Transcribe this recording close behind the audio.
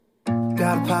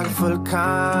Got a pocket full of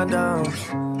condoms,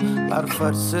 bottle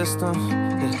for the system.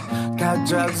 Yeah. Got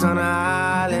drugs on the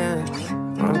island,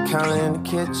 I'm counting in the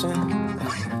kitchen.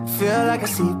 Feel like I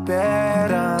see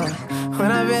better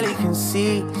when I really can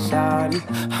see, shawty.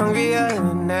 Hungrier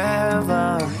than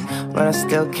ever, but I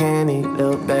still can't eat.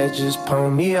 Little bitch, just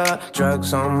pull me up.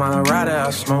 Drugs on my rider,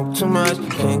 I smoke too much,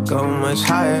 can't go much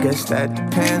higher. Guess that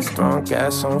depends, throwing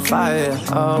gas on fire.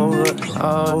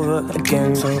 Over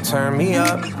again, so turn me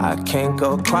up. I can't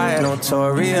go quiet,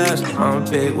 notorious. I'm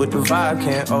big with the vibe,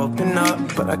 can't open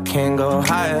up, but I can go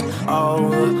higher.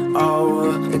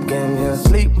 Over again, yeah.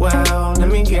 Sleep well,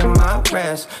 let me get my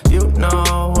rest. You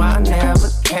know I never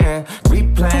can.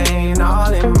 Replaying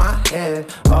all in my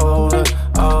head. Over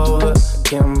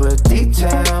again, but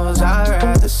details I'd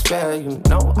rather spare. You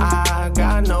know I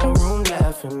got no room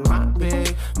left in my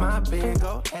big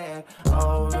old head.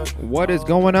 What is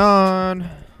going on?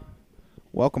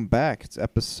 Welcome back. It's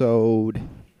episode,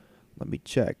 let me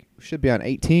check. We should be on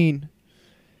 18.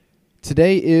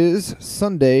 Today is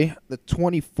Sunday, the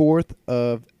 24th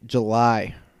of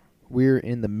July. We're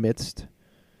in the midst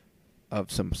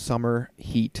of some summer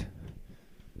heat.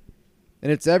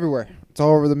 And it's everywhere. It's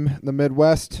all over the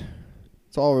Midwest.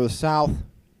 It's all over the South.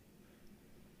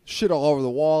 Shit all over the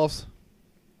walls.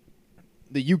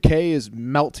 The UK is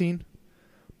melting.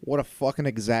 What a fucking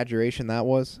exaggeration that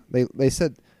was. They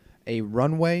said a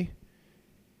runway.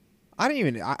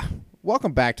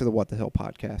 Welcome back to the What the Hill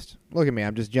podcast. Look at me.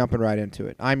 I'm just jumping right into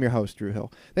it. I'm your host, Drew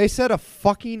Hill. They said a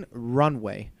fucking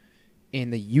runway in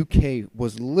the UK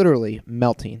was literally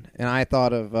melting. And I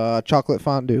thought of chocolate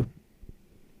fondue.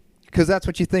 Because that's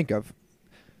what you think of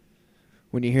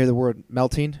when you hear the word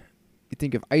melting. You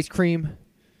think of ice cream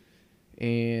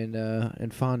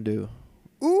and fondue.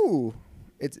 Ooh.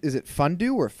 Is it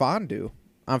fondue or fondue?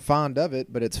 I'm fond of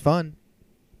it, but it's fun.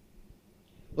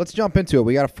 Let's jump into it.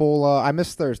 We got a full... I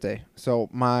missed Thursday, so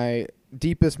my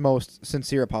deepest, most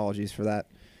sincere apologies for that.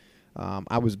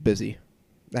 I was busy.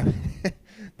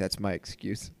 That's my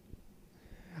excuse.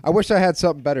 I wish I had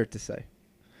something better to say.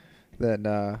 Then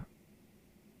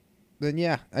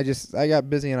yeah, I got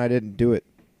busy and I didn't do it.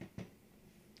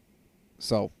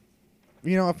 So,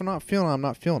 if I'm not feeling it, I'm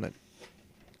not feeling it.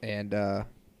 And I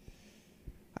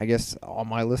guess all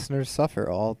my listeners suffer,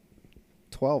 all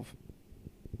 12.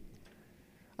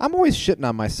 I'm always shitting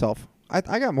on myself.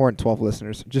 I got more than 12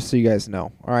 listeners, just so you guys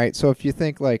know. All right, so if you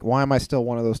think, like, why am I still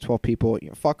one of those 12 people?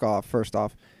 Fuck off, first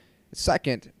off.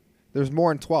 Second, there's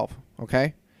more than 12,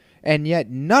 okay? And yet,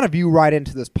 none of you write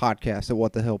into this podcast at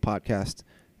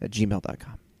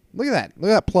whatthehillpodcast@gmail.com. Look at that.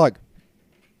 Look at that plug.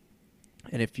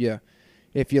 And if you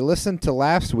listen to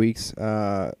last week's,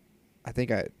 I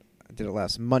think I did it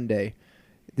last Monday,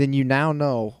 then you now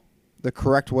know the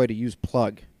correct way to use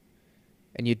plug.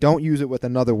 And you don't use it with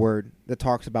another word that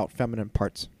talks about feminine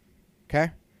parts.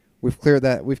 Okay? We've cleared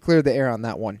the air on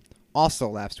that one. Also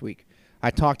last week,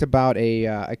 I talked about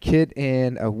a kid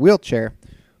in a wheelchair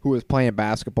who was playing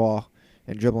basketball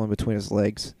and dribbling between his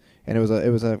legs. And I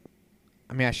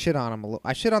shit on him a little.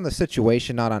 I shit on the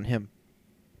situation, not on him.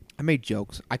 I made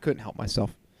jokes. I couldn't help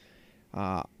myself.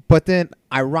 But then,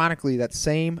 ironically, that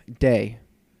same day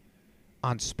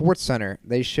on SportsCenter,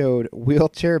 they showed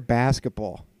wheelchair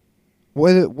basketball.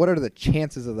 What are the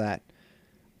chances of that?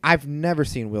 I've never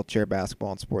seen wheelchair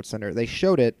basketball on SportsCenter. They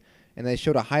showed it, and they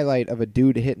showed a highlight of a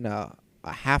dude hitting a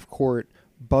half-court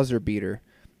buzzer beater,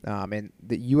 and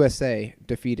the USA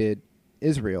defeated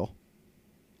Israel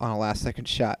on a last-second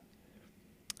shot.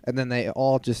 And then they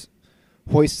all just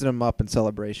hoisted him up in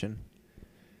celebration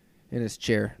in his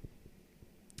chair.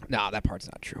 No, that part's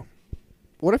not true.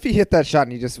 What if he hit that shot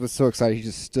and he just was so excited he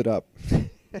just stood up?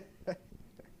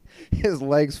 His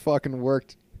legs fucking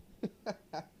worked.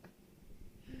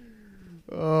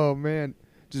 Oh, man.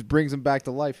 Just brings him back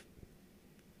to life.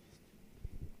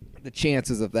 The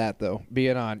chances of that, though,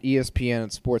 being on ESPN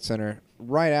and SportsCenter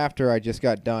right after I just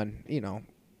got done,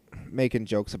 making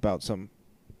jokes about some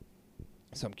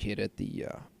kid at the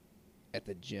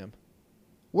gym.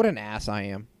 What an ass I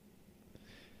am.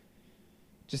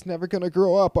 Just never going to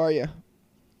grow up, are you?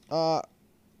 While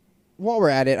we're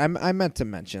at it, I meant to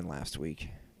mention last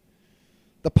week.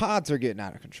 The pods are getting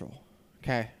out of control,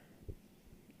 okay?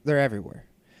 They're everywhere.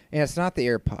 And it's not the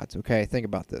AirPods, okay? Think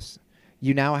about this.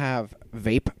 You now have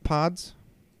vape pods.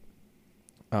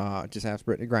 Just ask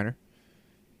Brittany Griner.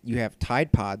 You have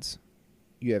Tide Pods.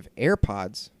 You have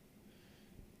AirPods.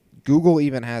 Google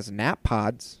even has nap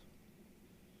pods.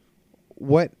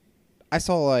 What? I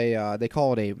saw they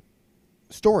call it a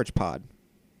storage pod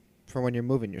for when you're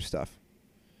moving your stuff.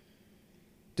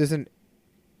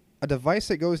 a device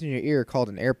that goes in your ear called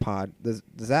an AirPod, does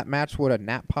that match what a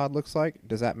nap pod looks like?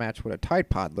 Does that match what a Tide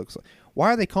Pod looks like?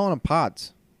 Why are they calling them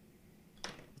pods?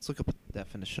 Let's look up the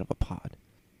definition of a pod.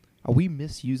 Are we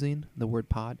misusing the word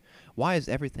pod? Why is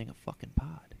everything a fucking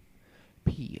pod?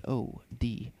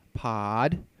 P-O-D,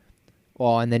 pod.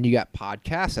 Well, and then you got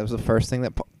podcast. That was the first thing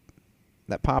that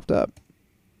popped up.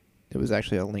 It was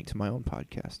actually a link to my own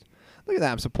podcast. Look at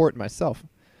that. I'm supporting myself.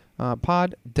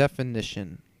 Pod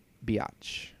definition,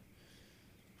 biatch.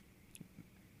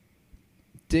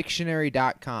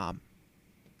 Dictionary.com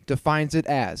defines it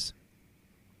as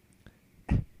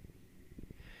an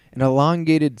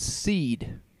elongated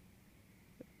seed.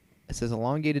 It says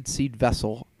elongated seed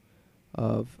vessel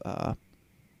of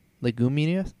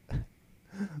leguminous.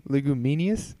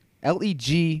 Leguminous?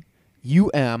 Leguminous.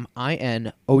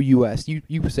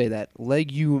 You say that.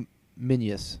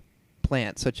 Leguminous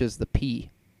plant, such as the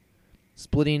pea,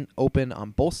 splitting open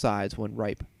on both sides when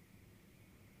ripe.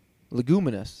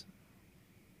 Leguminous.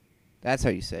 That's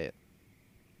how you say it.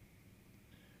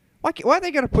 Why they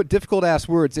gotta put difficult ass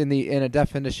words in a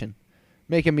definition,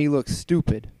 making me look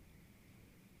stupid?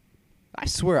 I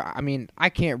swear, I mean, I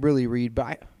can't really read,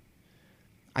 but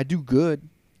I do good.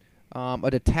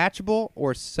 A detachable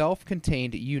or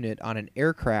self-contained unit on an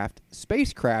aircraft,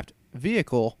 spacecraft,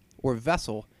 vehicle, or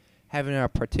vessel having a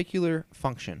particular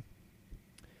function.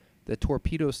 The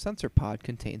torpedo sensor pod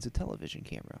contains a television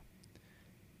camera.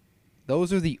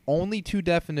 Those are the only two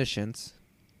definitions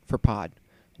for pod.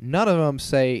 None of them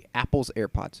say Apple's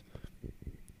AirPods.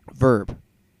 Verb.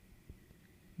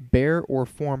 Bear or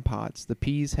form pods. The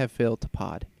peas have failed to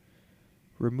pod.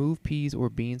 Remove peas or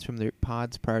beans from their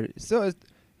pods prior to... So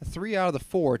 3 out of the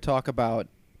 4 talk about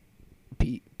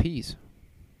peas.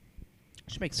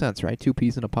 Which makes sense, right? 2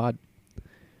 peas in a pod.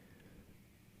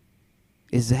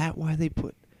 Is that why they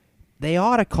put... They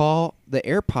ought to call the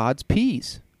AirPods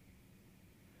peas.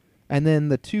 And then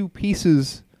the 2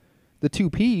 peas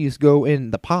go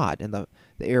in the pod. And the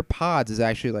AirPods is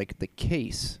actually like the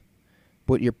case.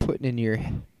 What you're putting in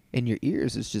your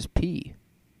ears is just pee.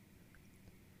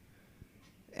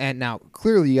 And now,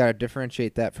 clearly, you got to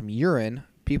differentiate that from urine.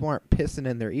 People aren't pissing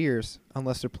in their ears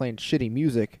unless they're playing shitty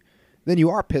music. Then you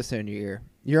are pissing in your ear.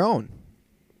 Your own.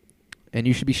 And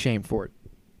you should be shamed for it.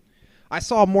 I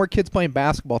saw more kids playing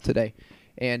basketball today.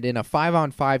 And in a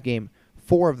 5-on-5 game,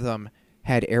 4 of them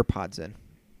had AirPods in.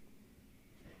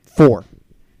 4.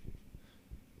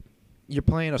 You're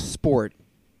playing a sport,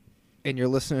 and you're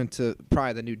listening to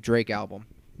probably the new Drake album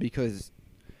because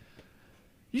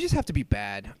you just have to be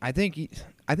bad. I think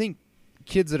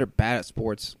kids that are bad at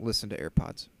sports listen to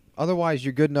AirPods. Otherwise,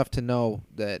 you're good enough to know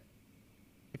that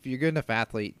if you're a good enough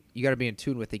athlete, you got to be in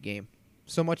tune with the game.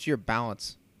 So much of your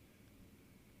balance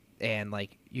and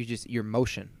like your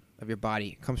motion of your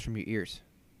body comes from your ears.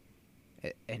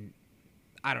 And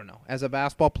I don't know. As a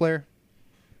basketball player,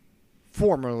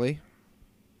 formerly,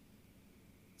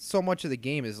 so much of the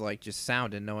game is like just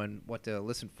sound and knowing what to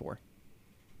listen for.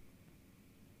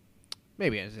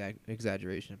 Maybe an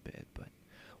exaggeration a bit, but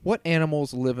what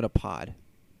animals live in a pod?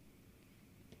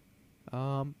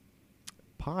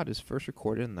 Pod is first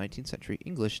recorded in the 19th century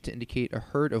English to indicate a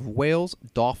herd of whales,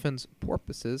 dolphins,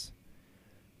 porpoises,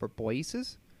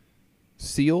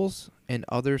 seals, and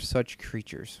other such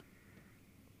creatures.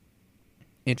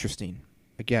 Interesting.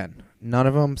 Again, none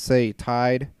of them say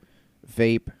tide,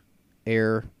 vape,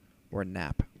 air, or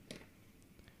nap.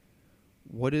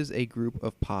 What is a group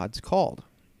of pods called?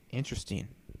 Interesting.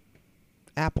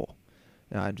 Apple.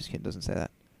 No, I'm just kidding. It doesn't say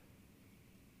that.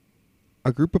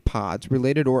 A group of pods,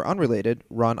 related or unrelated,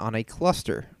 run on a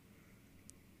cluster.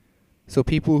 So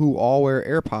people who all wear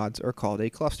AirPods are called a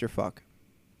clusterfuck.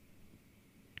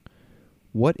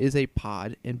 What is a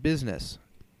pod in business?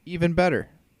 Even better.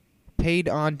 Paid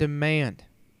on demand.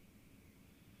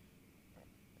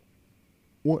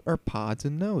 What are pods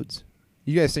and nodes?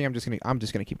 You guys think I'm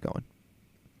just gonna keep going.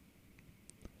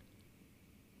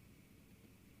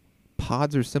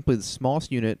 Pods are simply the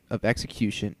smallest unit of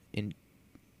execution in...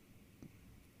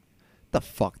 The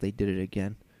fuck, they did it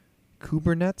again.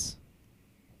 Kubernetes?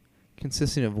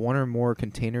 Consisting of one or more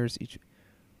containers each...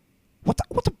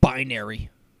 What's a binary?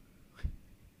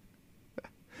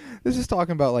 This is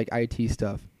talking about, like, IT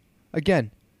stuff.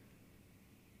 Again,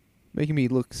 making me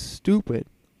look stupid.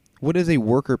 What is a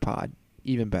worker pod?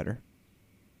 Even better.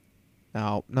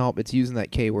 No, it's using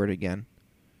that K word again.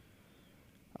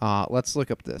 Let's look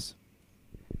up this.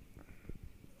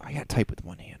 I gotta type with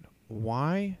one hand.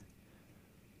 Why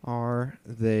are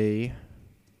they...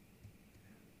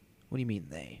 What do you mean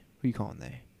they? Who are you calling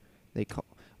they?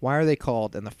 Why are they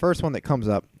called? And the first one that comes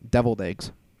up, deviled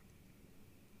eggs.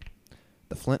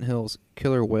 the Flint Hills,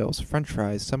 killer whales, French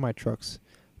fries, semi-trucks,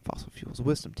 fossil fuels,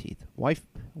 wisdom teeth. Why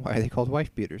are they called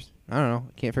wife beaters? I don't know.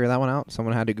 Can't figure that one out.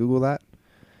 Someone had to Google that.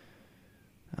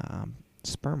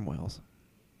 Sperm whales.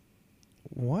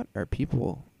 What are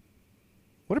people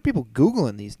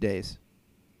Googling these days?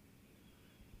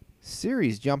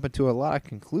 Siri's jumping to a lot of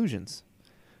conclusions.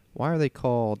 Why are they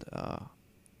called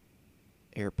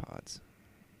AirPods?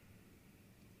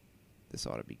 This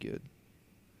ought to be good.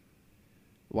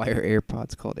 Why are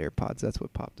AirPods called AirPods? That's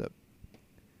what popped up.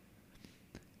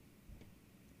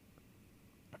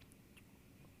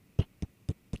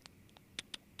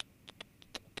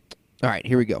 All right,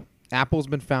 here we go. Apple's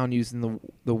been found using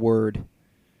the word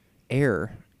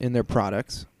air in their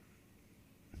products.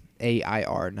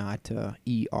 A-I-R, not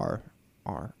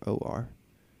E-R-R-O-R.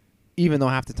 Even though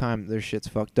half the time their shit's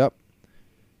fucked up.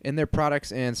 In their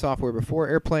products and software before,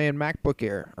 AirPlay and MacBook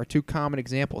Air are two common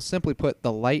examples. Simply put,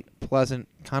 the light, pleasant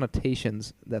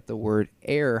connotations that the word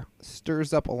air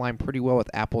stirs up align pretty well with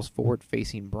Apple's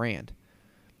forward-facing brand.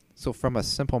 So from a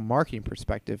simple marketing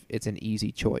perspective, it's an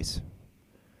easy choice.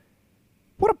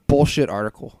 What a bullshit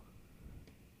article.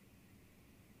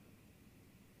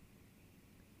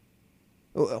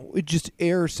 It just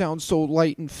air sounds so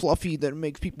light and fluffy that it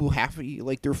makes people happy,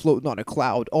 like they're floating on a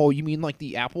cloud. Oh, you mean like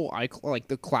the Apple, like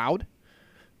the cloud?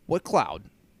 What cloud?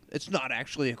 It's not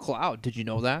actually a cloud. Did you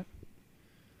know that?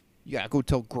 You gotta go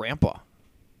tell Grandpa.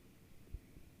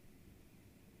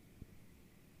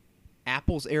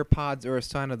 Apple's AirPods are a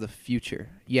sign of the future.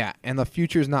 Yeah, and the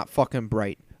future's not fucking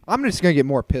bright. I'm just gonna get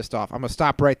more pissed off. I'm gonna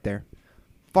stop right there.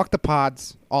 Fuck the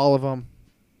pods, all of them.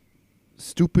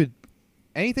 Stupid.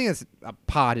 Anything that's a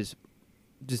pod is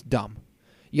just dumb.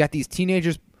 You got these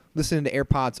teenagers listening to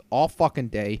AirPods all fucking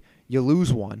day. You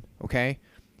lose one, okay?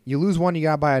 You lose one, you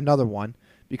gotta buy another one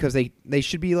because they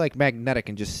should be like magnetic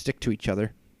and just stick to each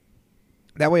other.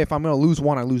 That way, if I'm gonna lose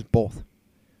one, I lose both.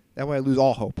 That way, I lose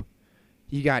all hope.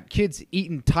 You got kids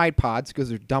eating Tide Pods because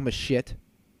they're dumb as shit.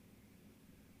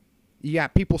 You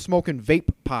got people smoking vape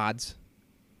pods.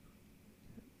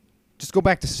 Just go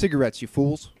back to cigarettes, you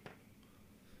fools.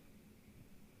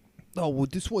 Oh, well,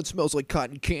 this one smells like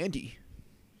cotton candy.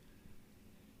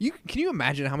 Can you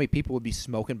imagine how many people would be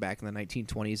smoking back in the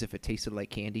 1920s if it tasted like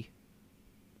candy?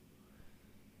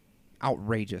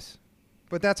 Outrageous.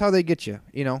 But that's how they get you,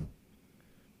 you know.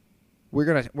 We're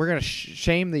gonna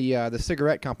shame the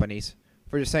cigarette companies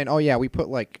for just saying, oh yeah, we put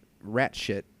like rat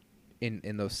shit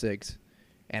in those cigs,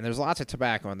 and there's lots of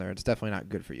tobacco in there. It's definitely not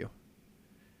good for you.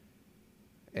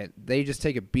 And they just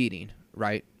take a beating,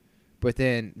 right? But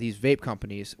then these vape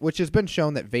companies, which has been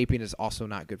shown that vaping is also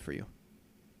not good for you.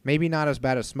 Maybe not as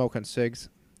bad as smoking cigs.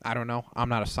 I don't know. I'm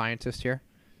not a scientist here.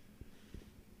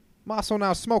 I'm also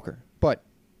not a smoker. But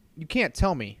you can't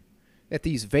tell me that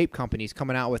these vape companies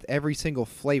coming out with every single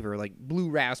flavor, like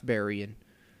blue raspberry and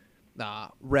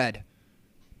red,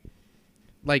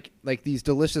 like these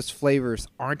delicious flavors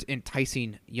aren't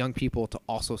enticing young people to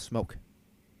also smoke.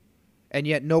 And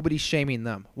yet nobody's shaming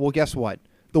them. Well, guess what?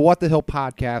 The What the Hill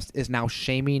podcast is now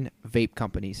shaming vape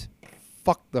companies.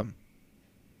 Fuck them.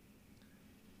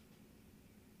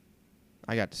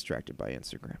 I got distracted by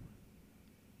Instagram.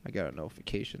 I got a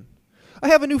notification. I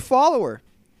have a new follower,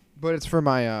 but it's for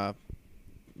my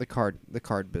the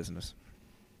card business.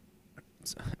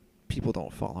 People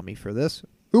don't follow me for this.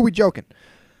 Who are we joking?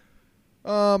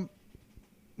 What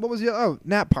was the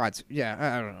nap pods? Yeah,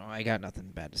 I don't know. I got nothing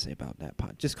bad to say about nap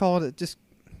pod. Just call it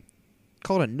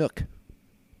a nook.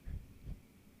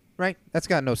 Right? That's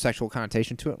got no sexual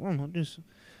connotation to it.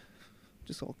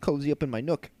 Just all cozy up in my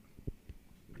nook.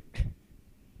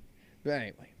 But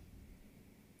anyway.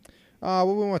 What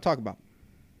we want to talk about.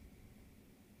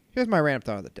 Here's my random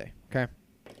thought of the day, okay?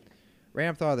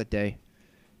 Random thought of the day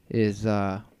is, you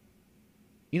know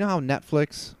how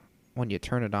Netflix, when you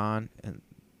turn it on and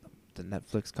the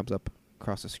Netflix comes up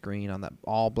across the screen on that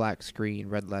all black screen,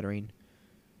 red lettering,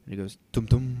 and it goes,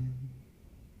 dum-dum.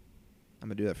 I'm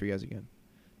going to do that for you guys again.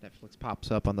 Netflix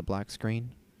pops up on the black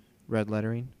screen, red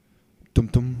lettering,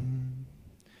 dum-dum.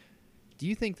 Do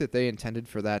you think that they intended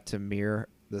for that to mirror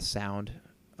the sound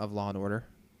of Law & Order?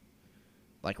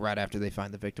 Like right after they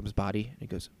find the victim's body, and it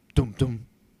goes, dum-dum.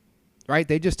 Right?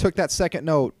 They just took that second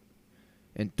note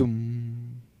and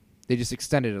dum. They just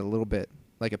extended it a little bit,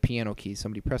 like a piano key.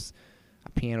 Somebody pressed a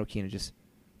piano key and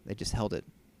they just held it.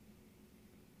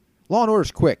 Law &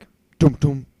 Order's quick.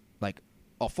 Dum-dum. Like,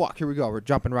 oh, fuck, here we go. We're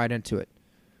jumping right into it.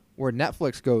 Where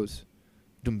Netflix goes,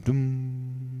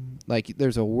 dum-dum. Like,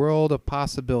 there's a world of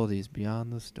possibilities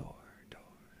beyond the store.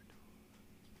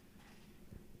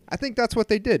 I think that's what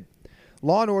they did.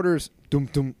 Law & Order's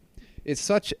dum-dum is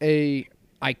such a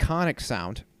iconic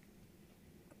sound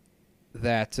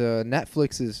that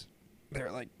Netflix is,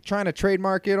 they're like trying to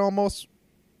trademark it almost.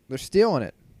 They're stealing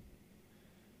it.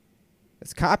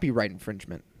 It's copyright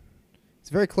infringement. It's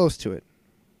very close to it.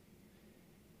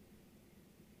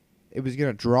 It was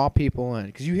going to draw people in.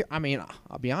 Because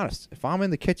I'll be honest. If I'm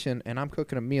in the kitchen and I'm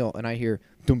cooking a meal and I hear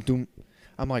doom doom,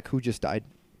 I'm like, who just died?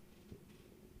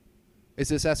 Is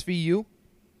this SVU?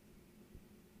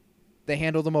 They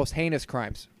handle the most heinous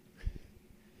crimes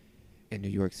in New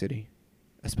York City.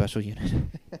 A special unit.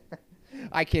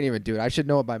 I can't even do it. I should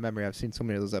know it by memory. I've seen so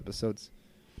many of those episodes.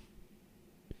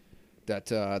 That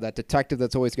detective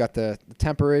that's always got the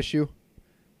temper issue,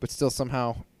 but still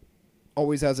somehow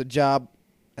always has a job.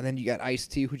 And then you got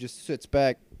Ice-T who just sits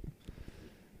back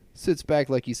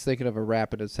like he's thinking of a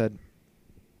rap in his head.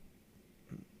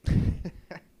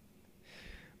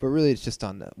 But really, it's just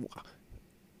on the.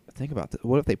 Think about this.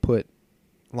 What if they put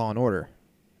Law and Order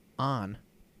on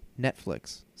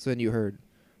Netflix? So then you heard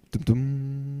dum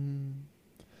dum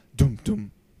dum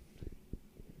dum.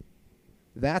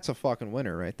 That's a fucking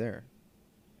winner right there.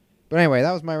 But anyway,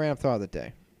 that was my random thought of the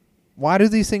day. Why do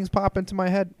these things pop into my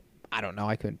head? I don't know.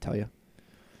 I couldn't tell you.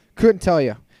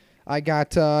 I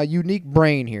got a unique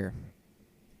brain here.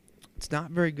 It's not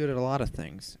very good at a lot of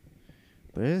things,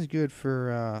 but it is good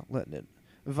for letting it.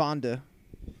 Vonda.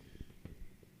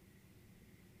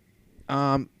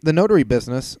 The notary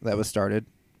business that was started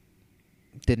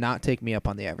did not take me up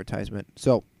on the advertisement.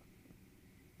 So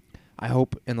I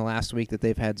hope in the last week that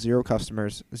they've had 0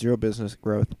 customers, 0 business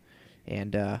growth,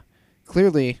 and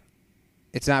clearly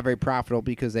it's not very profitable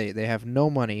because they have no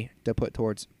money to put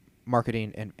towards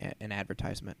marketing and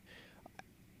advertisement.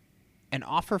 An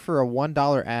offer for a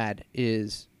 $1 ad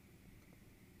is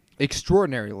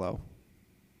extraordinarily low.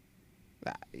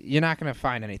 You're not going to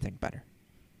find anything better.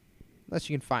 Unless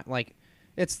you can find,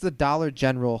 it's the Dollar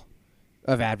General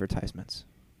of advertisements.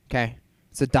 Okay?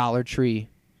 It's a Dollar Tree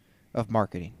of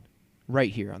marketing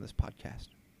right here on this podcast.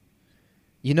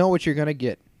 You know what you're going to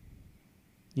get.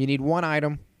 You need one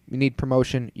item. You need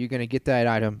promotion. You're going to get that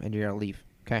item, and you're going to leave.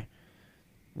 Okay?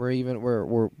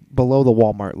 We're below the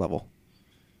Walmart level.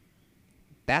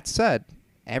 That said,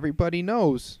 everybody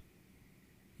knows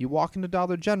you walk into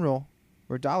Dollar General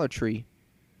or Dollar Tree,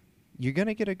 you're going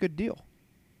to get a good deal.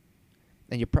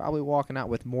 And you're probably walking out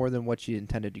with more than what you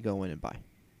intended to go in and buy.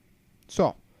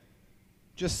 So,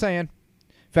 just saying,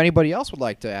 if anybody else would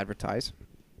like to advertise,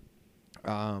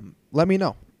 let me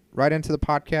know. Right into the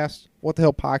podcast,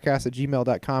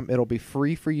 whatthehellpodcast@gmail.com. It'll be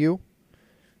free for you.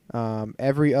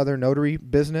 Every other notary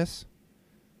business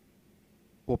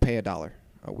will pay $1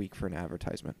 a week for an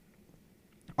advertisement.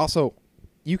 Also,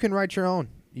 you can write your own.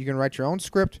 You can write your own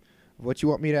script of what you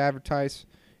want me to advertise,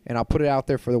 and I'll put it out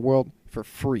there for the world for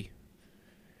free.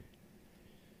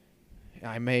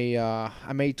 I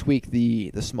may tweak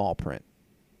the small print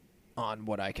on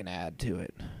what I can add to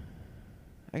it.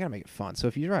 I gotta make it fun. So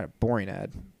if you write a boring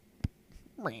ad,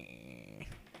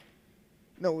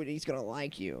 nobody's gonna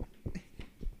like you.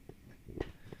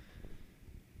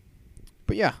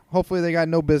 But yeah, hopefully they got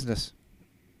no business.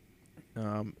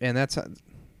 And that's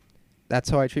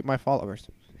how I treat my followers.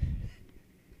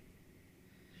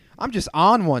 I'm just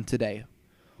on one today.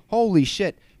 Holy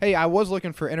shit. Hey, I was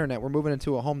looking for internet. We're moving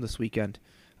into a home this weekend.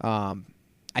 I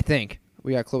think.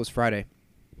 We got closed Friday.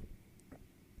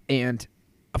 And,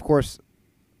 of course,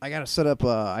 I got to set up,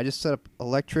 I just set up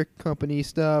electric company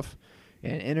stuff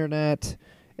and internet.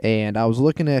 And I was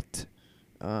looking at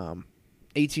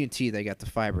AT&T. They got the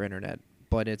fiber internet.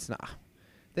 But it's not.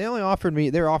 They're offering me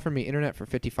internet for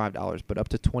 $55, but up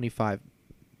to 25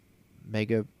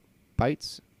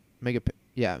 megabytes.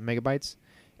 Megabytes.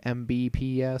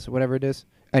 Mbps, whatever it is.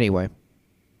 Anyway,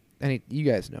 you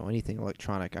guys know anything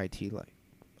electronic IT,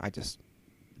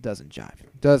 doesn't jive.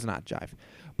 Does not jive.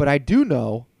 But I do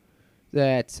know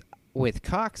that with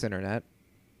Cox Internet,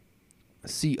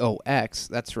 COX,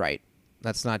 that's right.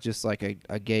 That's not just like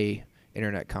a gay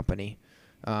internet company.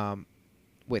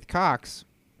 With Cox,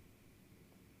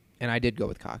 and I did go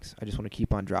with Cox. I just want to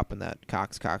keep on dropping that.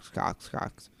 Cox. I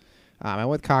went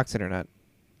with Cox Internet,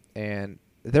 and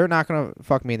they're not going to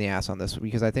fuck me in the ass on this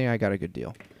because I think I got a good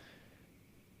deal.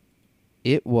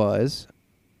 I'm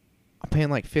paying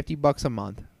like $50 a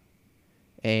month.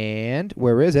 And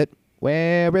where is it?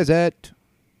 I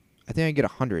think I get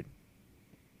 100.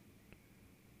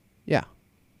 Yeah.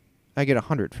 I get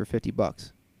 100 for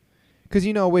 $50. Because,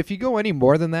 if you go any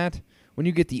more than that, when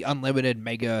you get the unlimited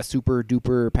mega super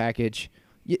duper package,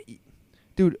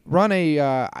 dude, run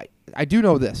I do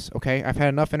know this, okay? I've had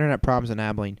enough internet problems in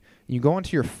Abilene. You go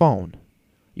onto your phone,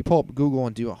 you pull up Google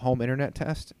and do a home internet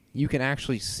test, you can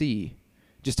actually see,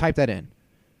 just type that in,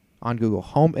 on Google,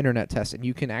 home internet test, and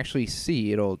you can actually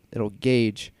see it'll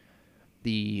gauge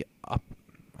the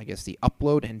the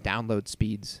upload and download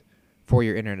speeds for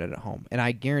your internet at home. And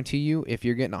I guarantee you, if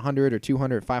you're getting 100 or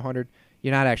 200, 500,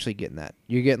 you're not actually getting that.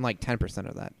 You're getting like 10%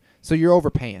 of that. So you're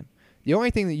overpaying. The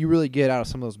only thing that you really get out of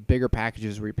some of those bigger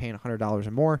packages where you're paying $100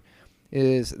 or more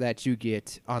is that you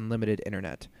get unlimited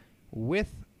internet.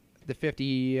 With the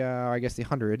 50, the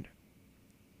 100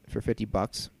 for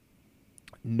 $50,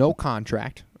 no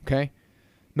contract, okay?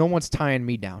 No one's tying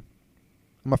me down.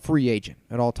 I'm a free agent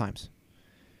at all times.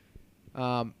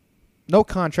 No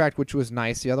contract, which was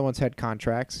nice. The other ones had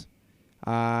contracts.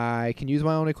 I can use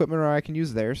my own equipment or I can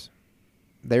use theirs.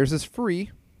 Theirs is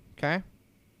free, okay?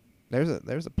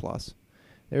 There's a plus.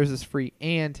 Theirs is free,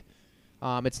 and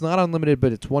it's not unlimited,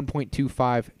 but it's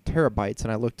 1.25 terabytes.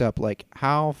 And I looked up, like,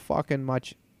 how fucking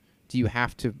much do you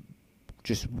have to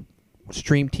just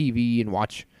stream TV and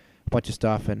watch a bunch of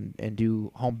stuff and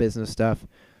do home business stuff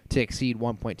to exceed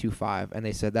 1.25? And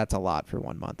they said that's a lot for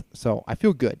 1 month. So I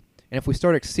feel good. And if we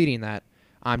start exceeding that,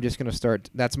 I'm just going to start.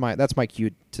 That's my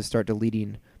cue to start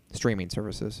deleting streaming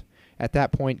services. At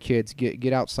that point, kids,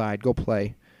 get outside, go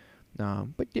play.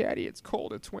 But Daddy, it's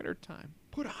cold. It's winter time.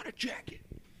 Put on a jacket.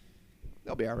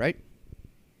 They'll be all right.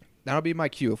 That'll be my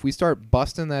cue. If we start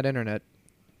busting that internet,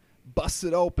 bust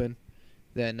it open,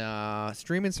 then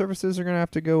streaming services are going to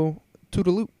have to go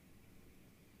toodaloo.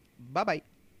 Bye-bye.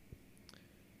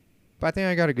 But I think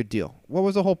I got a good deal. What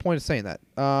was the whole point of saying that?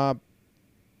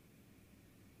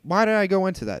 Why did I go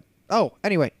into that? Oh,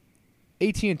 anyway,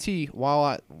 AT&T,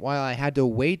 while I had to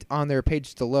wait on their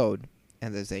page to load,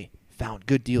 and they found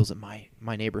good deals in my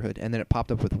neighborhood, and then it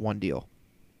popped up with one deal.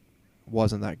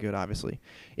 Wasn't that good, obviously.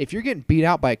 If you're getting beat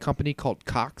out by a company called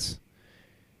Cox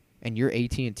and you're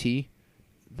AT&T,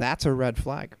 that's a red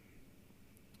flag.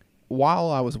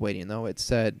 While I was waiting, though, it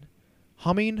said,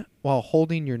 humming while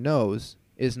holding your nose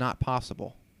is not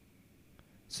possible.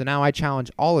 So now I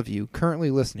challenge all of you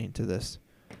currently listening to this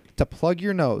to plug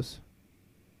your nose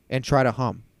and try to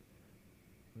hum.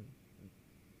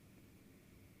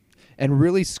 And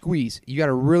really squeeze. You got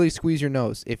to really squeeze your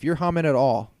nose. If you're humming at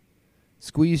all,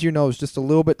 squeeze your nose just a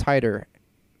little bit tighter.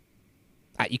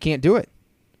 You can't do it.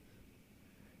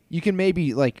 You can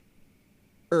maybe like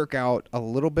irk out a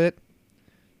little bit,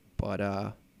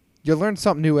 but you learn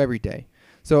something new every day.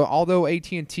 So although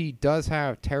AT&T does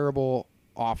have terrible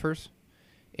offers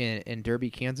in Derby,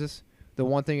 Kansas, the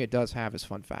one thing it does have is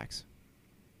fun facts.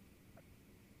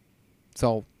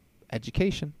 So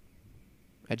education.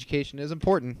 Education is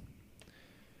important.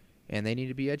 And they need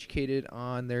to be educated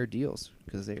on their deals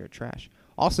because they are trash.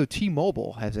 Also,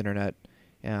 T-Mobile has internet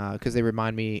because they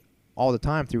remind me all the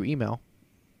time through email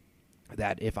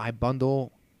that if I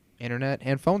bundle internet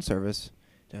and phone service,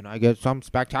 then I get some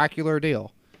spectacular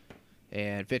deal.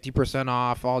 And 50%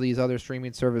 off all these other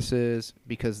streaming services,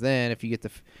 because then if you get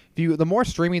the more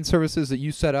streaming services that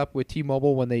you set up with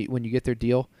T-Mobile when you get their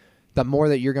deal, the more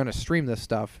that you're going to stream this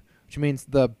stuff, which means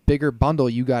the bigger bundle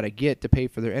you got to get to pay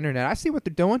for their internet. I see what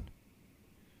they're doing.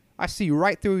 I see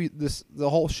right through the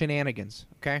whole shenanigans,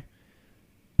 okay?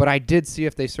 But I did see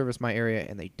if they service my area,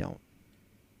 and they don't.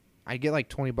 I get like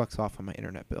 $20 off on my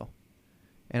internet bill.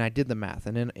 And I did the math,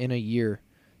 and in a year,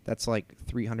 that's like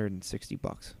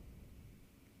 $360.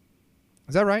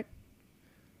 Is that right?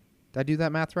 Did I do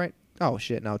that math right? Oh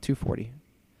shit, no, $240.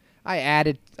 I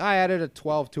added a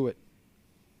 12 to it.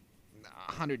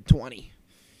 120.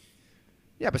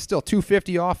 Yeah, but still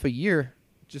 $250 off a year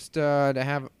just to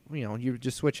have, you're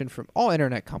just switching from, all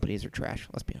internet companies are trash,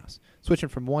 let's be honest. Switching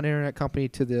from one internet company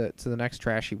to the next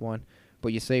trashy one,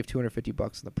 but you save $250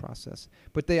 in the process.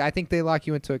 But I think they lock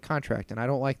you into a contract, and I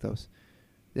don't like those.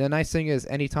 The nice thing is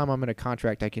anytime I'm in a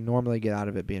contract, I can normally get out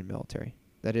of it being military.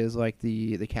 That is like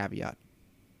the caveat.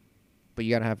 But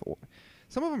you got to have,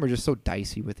 some of them are just so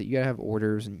dicey with it. You got to have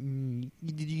orders, and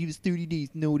did you give us 30 days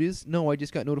notice? No, I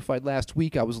just got notified last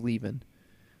week I was leaving.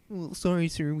 Oh, sorry,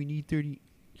 sir, we need 30.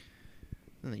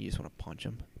 And then you just want to punch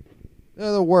them.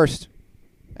 They're the worst.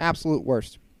 Absolute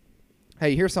worst.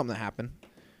 Hey, here's something that happened.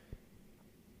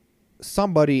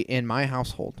 Somebody in my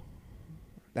household,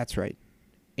 that's right,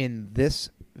 in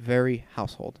this very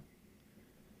household,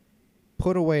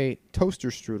 put away toaster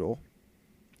strudel,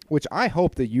 which I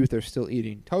hope the youth are still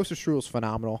eating. Toaster strudel's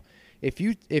phenomenal. If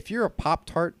you're a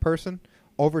Pop-Tart person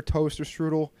over toaster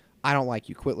strudel, I don't like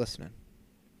you. Quit listening.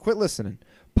 Quit listening.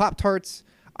 Pop-Tarts,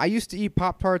 I used to eat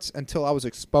Pop-Tarts until I was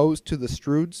exposed to the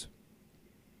Struds.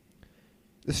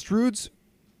 The Struds,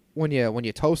 when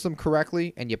you toast them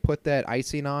correctly and you put that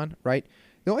icing on, right?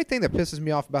 The only thing that pisses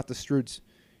me off about the Struds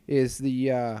is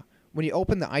when you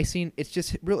open the icing,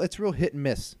 it's real hit and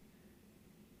miss.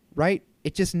 Right?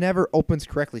 it just never opens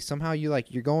correctly. Somehow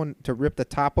you're going to rip the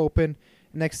top open.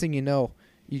 Next thing you know,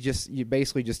 you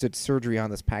basically just did surgery on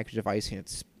this package of icing.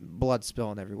 It's blood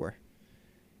spilling everywhere.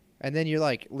 And then you're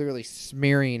like literally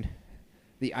smearing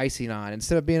the icing on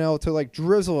instead of being able to like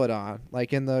drizzle it on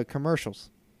like in the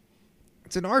commercials.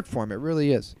 It's an art form. It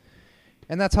really is.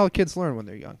 And that's how kids learn when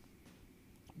they're young.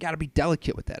 Got to be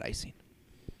delicate with that icing.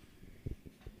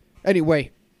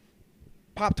 Anyway,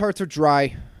 Pop-Tarts are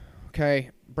dry.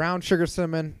 Okay. Brown sugar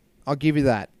cinnamon, I'll give you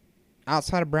that.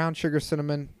 Outside of brown sugar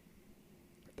cinnamon,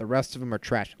 the rest of them are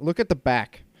trash. Look at the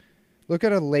back. Look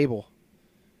at a label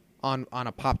on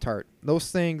a Pop-Tart.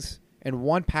 Those things in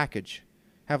one package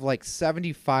have like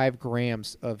 75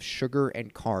 grams of sugar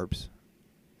and carbs.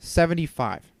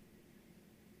 75.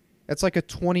 That's like a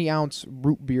 20-ounce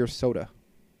root beer soda.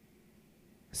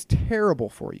 It's terrible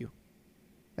for you.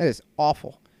 That is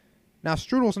awful. Now,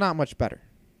 Strudel's not much better,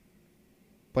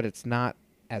 but it's not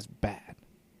as bad.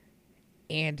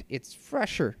 And it's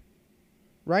fresher,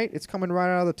 right? It's coming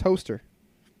right out of the toaster.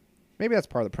 Maybe that's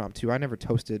part of the problem, too. I never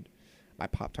toasted my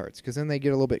Pop-Tarts because then they get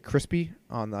a little bit crispy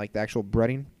on like the actual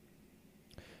breading.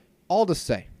 All to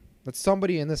say that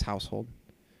somebody in this household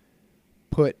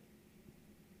put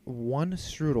one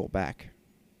strudel back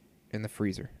in the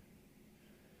freezer.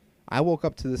 I woke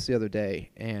up to this the other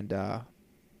day, and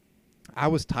I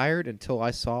was tired until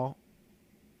I saw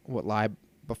what lay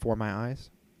before my eyes,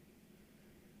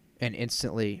 and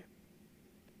instantly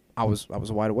I was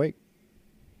wide awake.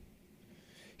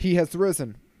 He has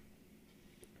risen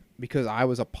because I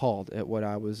was appalled at what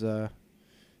I was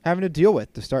having to deal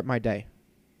with to start my day.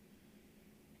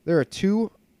 There are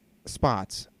 2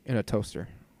 spots in a toaster,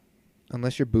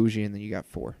 unless you're bougie and then you got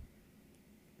 4.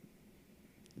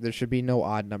 There should be no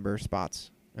odd number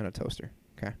spots in a toaster,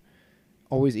 okay?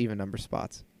 Always even number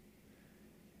spots.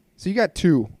 So you got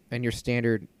 2 in your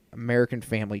standard American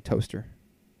family toaster.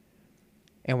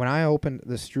 And when I opened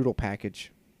the strudel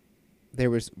package, there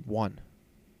was 1.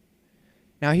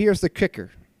 Now here's the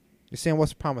kicker. You're saying,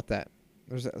 what's the problem with that?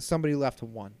 There's somebody left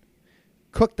 1.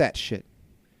 Cook that shit.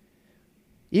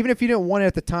 Even if you didn't want it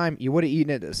at the time, you would have eaten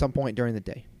it at some point during the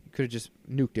day. You could have just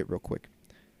nuked it real quick.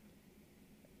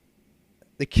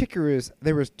 The kicker is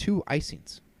there was 2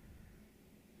 icings.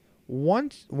 One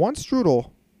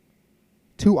strudel,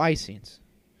 2 icings.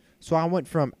 So I went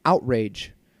from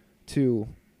outrage to,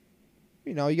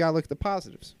 you gotta look at the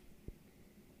positives.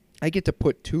 I get to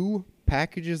put 2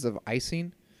 packages of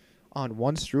icing on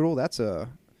one strudel.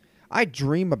 I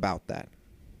dream about that.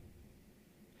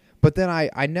 But then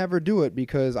I never do it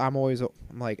because I'm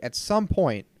like, at some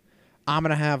point, I'm going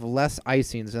to have less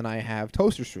icings than I have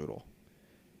toaster strudel.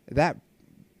 That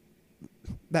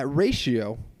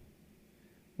ratio,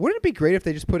 wouldn't it be great if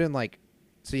they just put in like,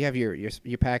 so you have your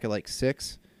pack of like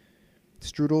 6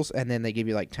 strudels and then they give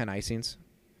you like 10 icings.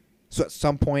 So at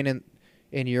some point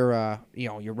in your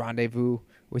your rendezvous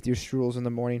with your strudels in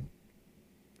the morning,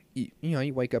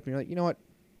 you wake up and you're like, you know what?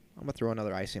 I'm going to throw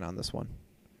another icing on this one.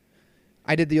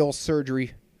 I did the old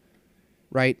surgery,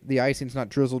 right? The icing's not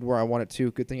drizzled where I want it to.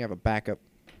 Good thing I have a backup.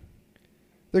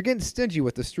 They're getting stingy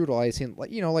with the strudel icing,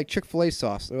 like Chick-fil-A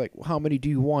sauce. They're like, well, how many do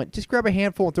you want? Just grab a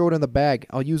handful and throw it in the bag.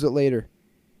 I'll use it later.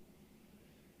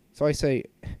 So I say,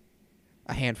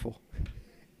 a handful.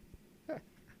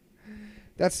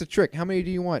 That's the trick. How many do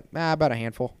you want? About a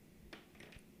handful.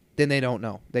 Then they don't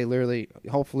know. They literally,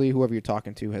 hopefully whoever you're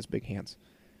talking to has big hands.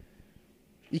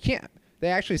 You can't. They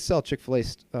actually sell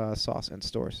Chick-fil-A sauce in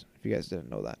stores, if you guys didn't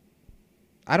know that.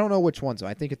 I don't know which ones, though.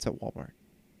 I think it's at Walmart.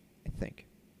 I think.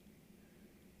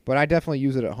 But I definitely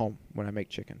use it at home when I make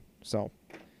chicken. So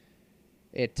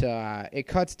it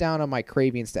cuts down on my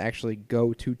cravings to actually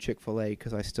go to Chick-fil-A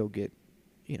because I still get,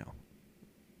 a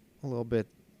little bit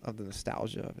of the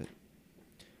nostalgia of it.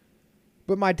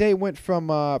 But my day went from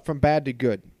bad to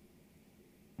good.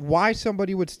 Why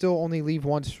somebody would still only leave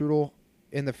one strudel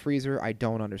in the freezer, I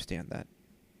don't understand that.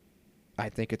 I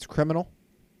think it's criminal.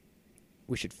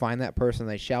 We should find that person.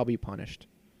 They shall be punished.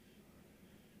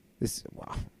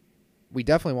 We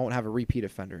definitely won't have a repeat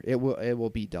offender. It will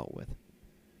be dealt with.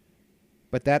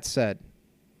 But that said,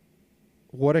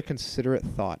 what a considerate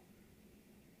thought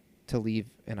to leave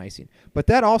an icing. But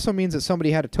that also means that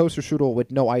somebody had a toaster strudel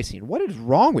with no icing. What is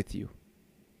wrong with you?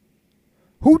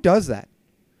 Who does that?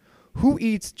 Who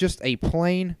eats just a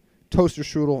plain toaster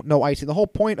strudel, no icing? The whole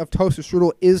point of toaster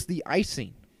strudel is the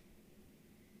icing.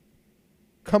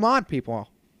 Come on, people.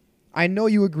 I know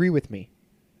you agree with me.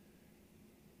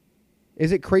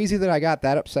 Is it crazy that I got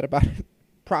that upset about it?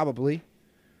 Probably.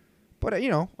 But,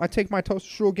 I take my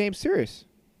toaster strudel game serious.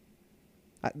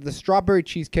 The strawberry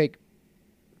cheesecake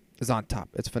is on top.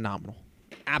 It's phenomenal.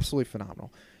 absolutely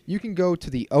phenomenal. You can go to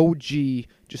the OG,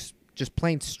 just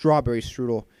plain strawberry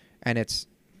strudel, and it's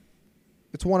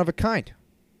one of a kind.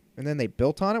 And then they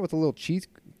built on it with a little cheese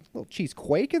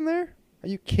quake in there. Are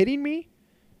you kidding me?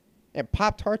 And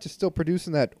Pop-Tarts is still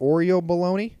producing that Oreo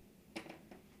baloney.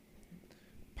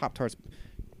 Pop-Tarts,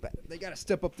 they got to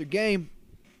step up their game.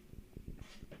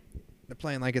 They're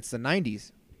playing like it's the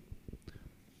 90s.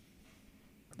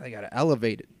 They got to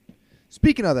elevate it.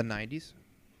 Speaking of the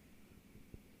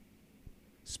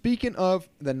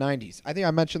 90s, I think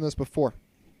I mentioned this before.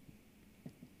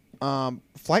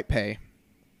 Flight pay,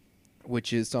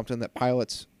 which is something that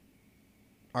pilots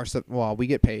we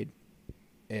get paid.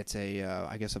 It's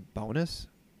I guess a bonus.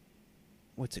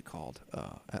 What's it called?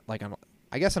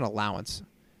 I guess an allowance,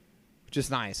 which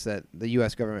is nice that the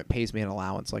U.S. government pays me an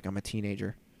allowance like I'm a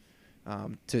teenager,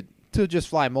 to just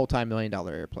fly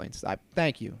multi-million-dollar airplanes.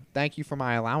 Thank you for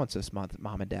my allowance this month,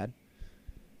 Mom and Dad.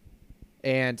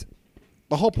 And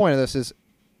the whole point of this is,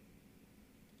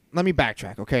 let me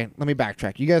backtrack, okay?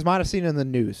 You guys might have seen in the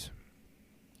news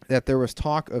that there was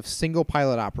talk of single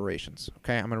pilot operations,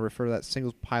 okay? I'm going to refer to that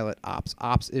single pilot ops.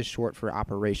 Ops is short for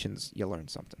operations. You learn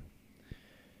something.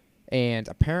 And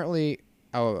apparently,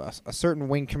 a certain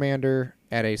wing commander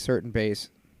at a certain base,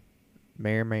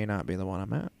 may or may not be the one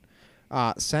I'm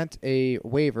at, sent a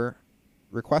waiver,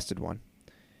 requested one,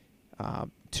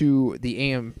 to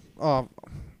the I'll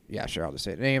just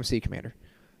say it, an AMC commander,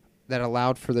 that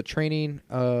allowed for the training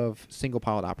of single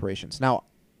pilot operations. Now,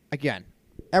 again,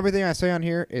 everything I say on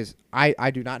here is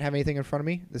I do not have anything in front of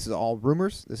me. This is all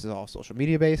rumors. This is all social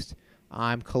media based.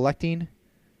 I'm collecting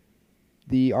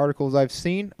the articles I've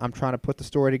seen. I'm trying to put the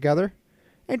story together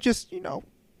and just,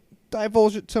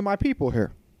 divulge it to my people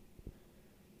here.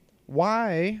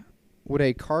 Why would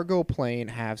a cargo plane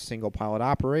have single pilot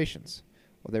operations?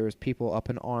 Well, there was people up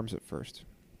in arms at first.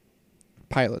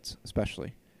 Pilots,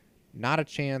 especially. Not a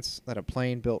chance that a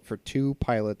plane built for 2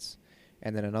 pilots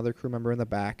and then another crew member in the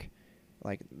back.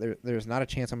 Like, there's not a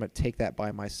chance I'm going to take that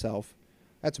by myself.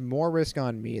 That's more risk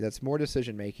on me. That's more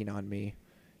decision-making on me.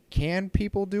 Can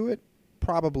people do it?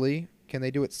 Probably. Can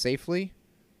they do it safely?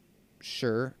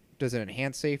 Sure. Does it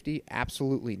enhance safety?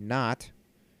 Absolutely not.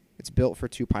 It's built for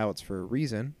 2 pilots for a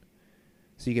reason.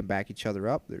 So you can back each other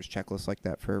up. There's checklists like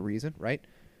that for a reason, right?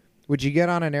 Would you get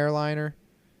on an airliner,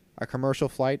 a commercial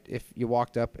flight, if you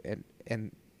walked up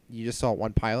and you just saw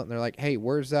one pilot and they're like, hey,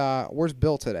 where's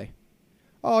Bill today?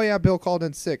 Oh, yeah, Bill called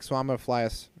in sick, so I'm going to fly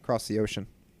us across the ocean.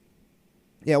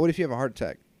 Yeah, what if you have a heart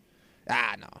attack?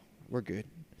 No, we're good.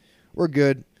 We're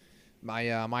good. My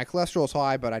cholesterol's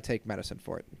high, but I take medicine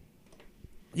for it.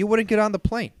 You wouldn't get on the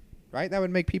plane, right? That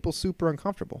would make people super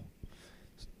uncomfortable.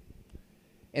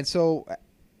 And so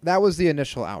that was the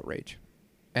initial outrage.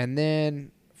 And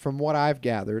then, from what I've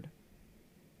gathered,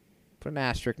 put an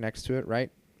asterisk next to it, right?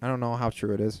 I don't know how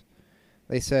true it is.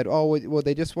 They said, well,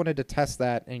 they just wanted to test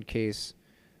that in case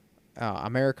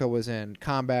America was in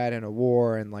combat in a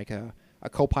war and like a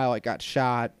co-pilot got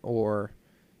shot, or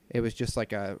it was just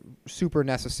like a super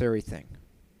necessary thing,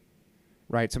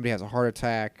 right? Somebody has a heart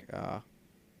attack.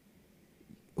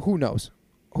 Who knows?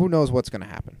 Who knows what's going to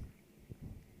happen?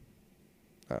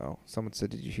 Uh-oh. Someone said,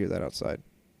 did you hear that outside?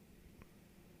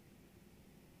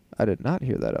 I did not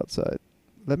hear that outside.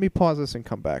 Let me pause this and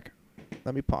come back.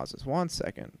 Let me pause this 1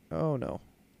 second. Oh, no.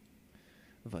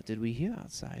 What did we hear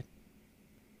outside?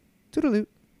 Toodaloo.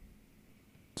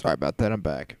 Sorry about that. I'm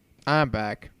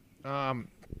back.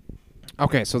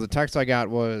 Okay, so the text I got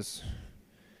was,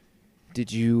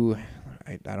 did you...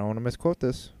 I don't want to misquote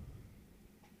this.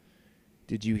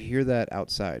 Did you hear that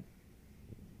outside?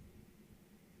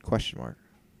 Question mark.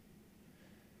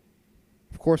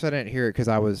 Of course I didn't hear it because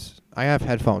I have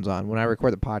headphones on. When I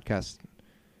record the podcast,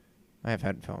 I have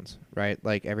headphones, right?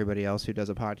 Like everybody else who does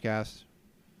a podcast,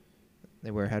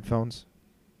 they wear headphones.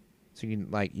 So you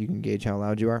can gauge how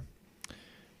loud you are.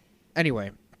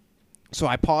 Anyway, so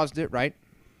I paused it, right?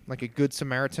 Like a good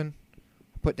Samaritan.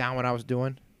 Put down what I was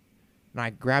doing. And I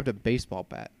grabbed a baseball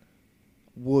bat.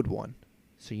 Wood one.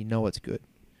 So you know it's good.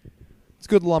 It's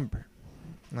good lumber.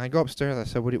 And I go upstairs. I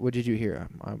said, what did you hear?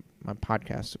 My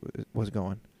podcast was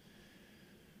going.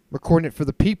 Recording it for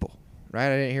the people, right?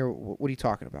 I didn't hear, what are you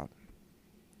talking about?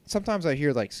 Sometimes I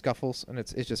hear like scuffles, and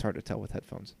it's just hard to tell with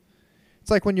headphones.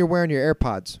 It's like when you're wearing your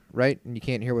AirPods, right? And you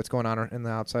can't hear what's going on in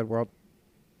the outside world.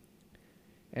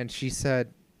 And she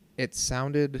said it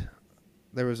sounded,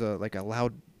 there was a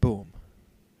loud boom.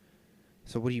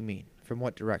 So what do you mean? From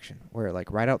what direction? Where,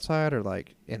 like, right outside or,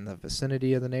 like, in the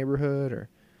vicinity of the neighborhood? Or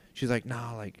she's like,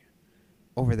 nah, like,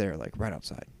 over there, like, right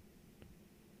outside.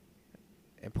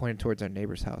 And pointed towards our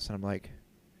neighbor's house. And I'm like,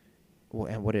 well,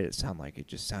 and what did it sound like? It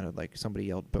just sounded like somebody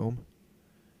yelled boom.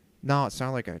 No, it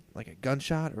sounded like a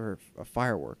gunshot or a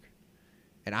firework.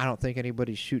 And I don't think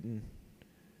anybody's shooting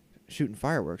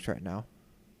fireworks right now.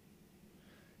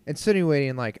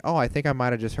 Insinuating like, oh, I think I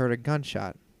might have just heard a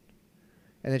gunshot.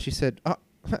 And then she said, oh,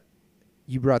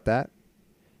 you brought that?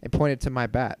 And pointed to my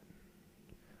bat.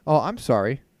 Oh, I'm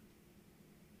sorry.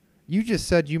 You just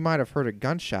said you might have heard a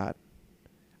gunshot.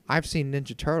 I've seen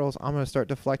Ninja Turtles. I'm going to start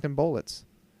deflecting bullets.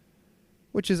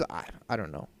 Which is, I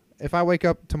don't know. If I wake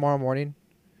up tomorrow morning,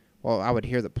 well, I would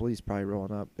hear the police probably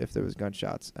rolling up if there was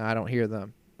gunshots. And I don't hear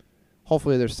them.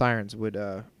 Hopefully their sirens would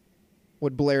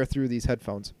blare through these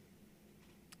headphones.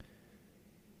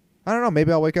 I don't know.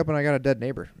 Maybe I'll wake up and I got a dead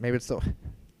neighbor. Maybe it's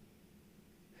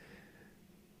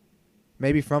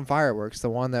maybe from fireworks, the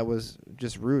one that was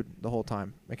just rude the whole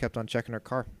time. I kept on checking her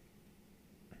car.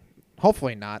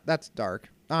 Hopefully not. That's dark.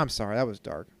 I'm sorry. That was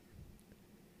dark.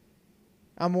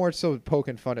 I'm more so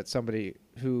poking fun at somebody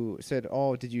who said,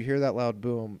 oh, did you hear that loud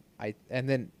boom? And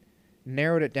then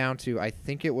narrowed it down to, I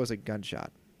think it was a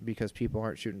gunshot because people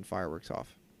aren't shooting fireworks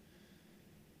off.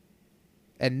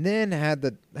 And then had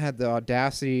the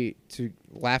audacity to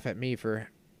laugh at me for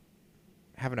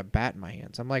having a bat in my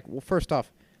hands. I'm like, well, first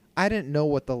off, I didn't know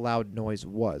what the loud noise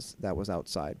was that was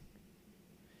outside.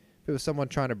 If it was someone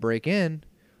trying to break in,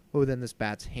 oh, then this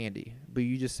bat's handy. But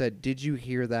you just said, did you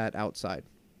hear that outside?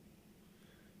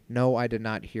 No, I did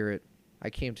not hear it. I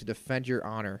came to defend your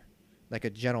honor like a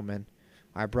gentleman.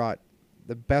 I brought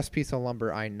the best piece of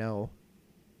lumber I know.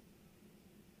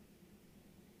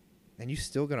 And you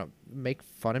still going to make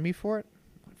fun of me for it?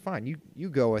 Fine, you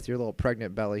go with your little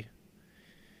pregnant belly.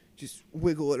 Just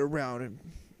wiggle it around and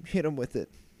hit him with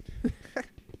it.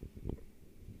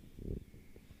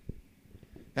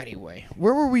 Anyway,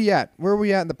 where were we at? Where were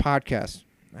we at in the podcast?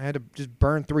 I had to just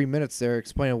burn 3 minutes there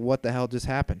explaining what the hell just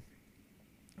happened.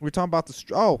 We were talking about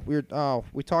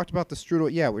we talked about the strudel.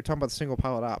 Yeah, we were talking about the single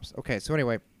pilot ops. Okay, so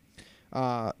anyway,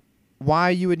 why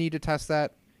you would need to test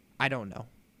that, I don't know.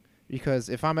 Because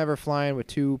if I'm ever flying with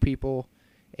two people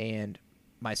and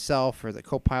myself or the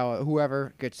co-pilot,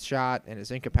 whoever gets shot and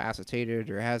is incapacitated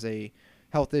or has a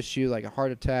health issue like a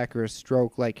heart attack or a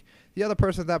stroke, like the other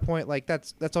person at that point, like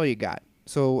that's all you got.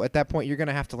 So at that point, you're going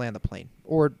to have to land the plane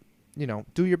or,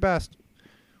 do your best.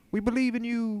 We believe in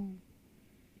you.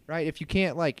 Right? If you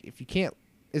can't,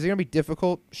 is it going to be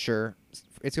difficult? Sure.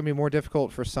 It's going to be more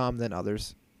difficult for some than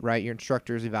others, right? Your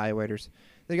instructors, evaluators,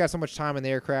 they got so much time in the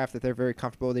aircraft that they're very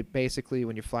comfortable. They basically,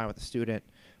 when you're flying with a student,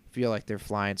 feel like they're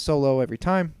flying solo every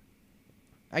time.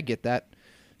 I get that.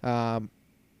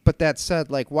 But that said,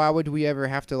 why would we ever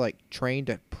have to, train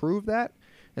to prove that?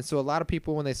 And so a lot of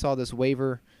people, when they saw this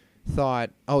waiver, thought,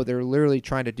 oh, they're literally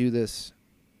trying to do this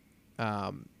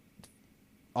all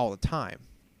the time.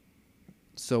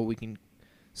 So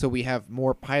we have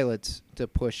more pilots to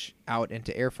push out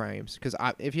into airframes. Because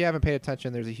if you haven't paid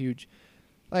attention, there's a huge,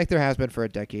 like there has been for a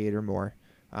decade or more,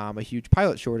 a huge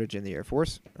pilot shortage in the Air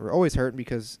Force. We're always hurting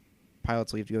because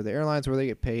pilots leave to go to the airlines where they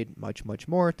get paid much, much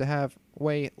more to have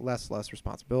way less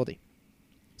responsibility.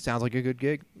 Sounds like a good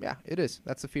gig? Yeah, it is.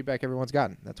 That's the feedback everyone's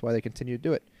gotten. That's why they continue to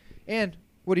do it. And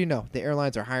what do you know? The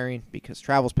airlines are hiring because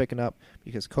travel's picking up,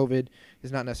 because COVID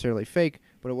is not necessarily fake,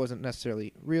 but it wasn't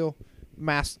necessarily real.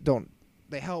 Masks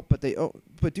they help, but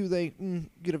do they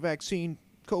get a vaccine?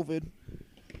 COVID,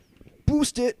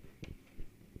 boost it.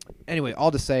 Anyway, all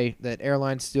to say that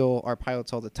airlines steal our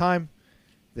pilots all the time.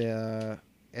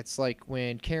 It's like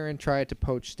when Karen tried to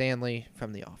poach Stanley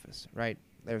from The Office, right?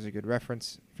 There's a good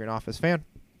reference if you're an Office fan.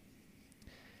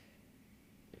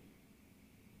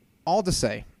 All to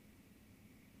say,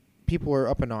 people are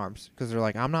up in arms because they're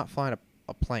like, I'm not flying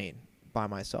a plane by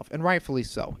myself, and rightfully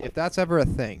so. If that's ever a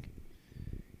thing,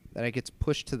 that it gets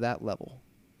pushed to that level,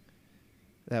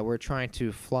 that we're trying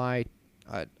to fly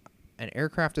an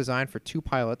aircraft designed for two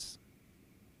pilots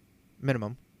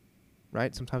minimum,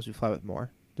 right? Sometimes we fly with more,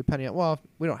 depending on, well,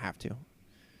 we don't have to.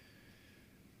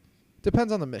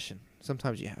 Depends on the mission.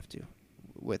 Sometimes you have to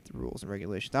with rules and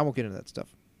regulations. I won't get into that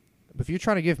stuff. But if you're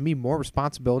trying to give me more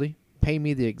responsibility, pay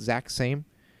me the exact same,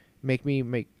 make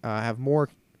me have more,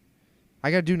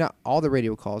 I got to do not all the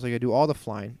radio calls. I got to do all the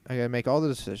flying. I got to make all the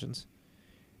decisions.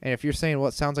 And if you're saying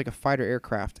what sounds like a fighter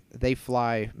aircraft, they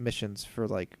fly missions for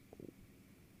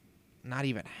not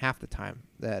even half the time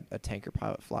that a tanker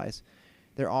pilot flies.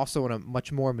 They're also in a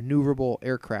much more maneuverable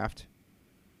aircraft.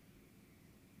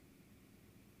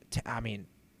 A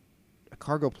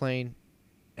cargo plane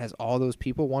has all those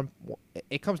people.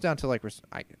 It comes down to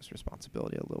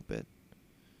responsibility a little bit.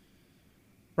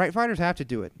 Right, fighters have to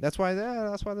do it. That's why they're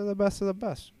the best of the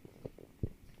best.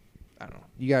 I don't know.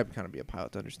 You gotta kind of be a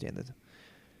pilot to understand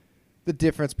the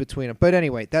difference between them. But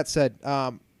anyway, that said,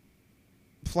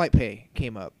 flight pay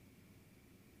came up.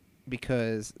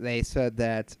 because they said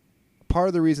that part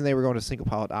of the reason they were going to single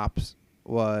pilot ops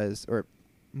was, or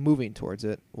moving towards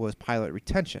it, was pilot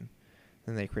retention.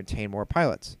 And they could retain more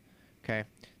pilots. Okay,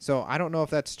 so I don't know if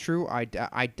that's true. I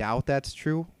doubt that's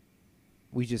true.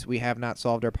 We have not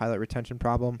solved our pilot retention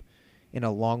problem in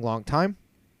a long time.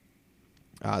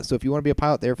 So if you want to be a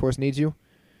pilot, the Air Force needs you.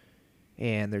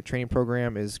 And their training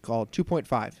program is called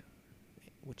 2.5,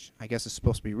 which I guess is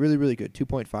supposed to be really, really good.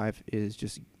 2.5 is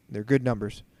just, they're good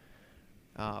numbers.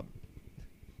 But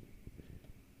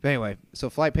anyway, so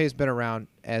flight pay has been around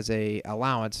as a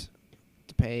allowance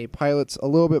to pay pilots a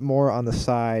little bit more on the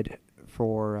side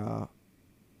for,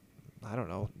 I don't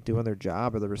know, doing their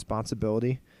job or the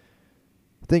responsibility.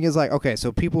 The thing is, like, okay,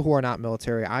 so people who are not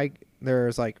military,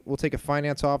 there's like, we'll take a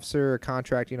finance officer, a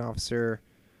contracting officer,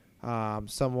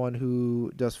 someone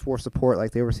who does force support,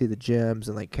 like they oversee the gyms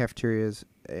and like cafeterias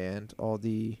and all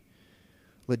the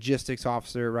logistics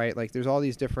officer, right? Like there's all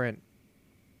these different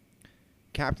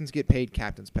captains get paid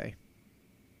captain's pay.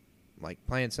 Like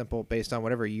plain and simple, based on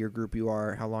whatever year group you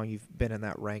are, how long you've been in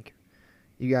that rank.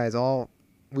 You guys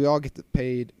we all get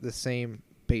paid the same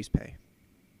base pay.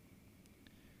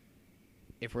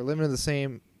 If we're living in the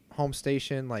same home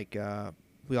station, like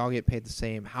we all get paid the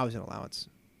same housing allowance.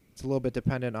 It's a little bit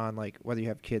dependent on like whether you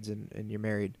have kids and you're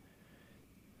married.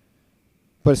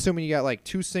 But assuming you got like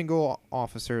two single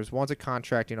officers, one's a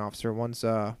contracting officer, one's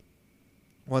a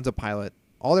pilot,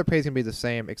 all their pay is gonna be the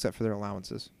same except for their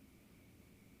allowances,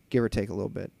 give or take a little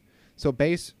bit. So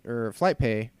base or flight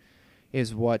pay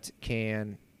is what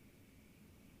can,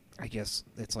 I guess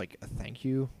it's like a thank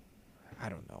you. I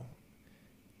don't know.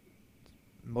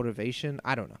 Motivation.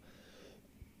 I don't know.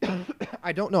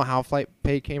 I don't know how flight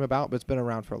pay came about, but it's been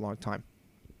around for a long time.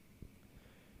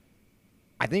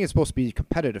 I think it's supposed to be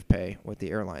competitive pay with the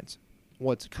airlines.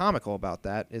 What's comical about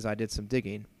that is I did some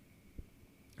digging,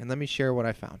 and let me share what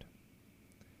I found.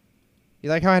 You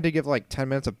like how I had to give like 10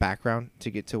 minutes of background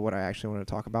to get to what I actually want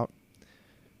to talk about?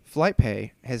 Flight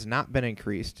pay has not been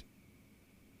increased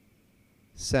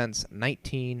since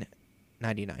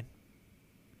 1999.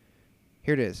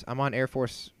 Here it is. I'm on Air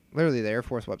Force, literally the Air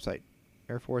Force website.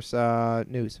 Air Force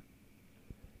news.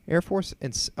 Air Force,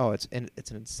 it's an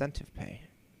incentive pay.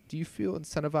 Do you feel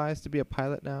incentivized to be a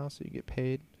pilot now so you get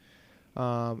paid?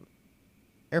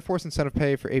 Air Force incentive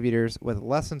pay for aviators with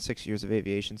less than 6 years of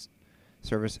aviation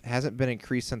service hasn't been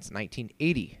increased since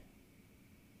 1980.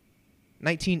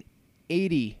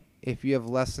 1980 if you have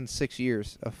less than 6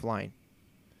 years of flying.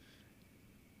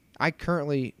 I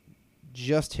currently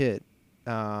just hit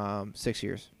 6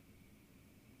 years.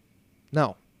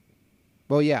 No.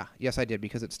 Well, yeah. Yes, I did,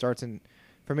 because it starts in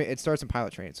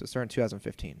pilot training, so it started in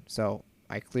 2015. So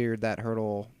I cleared that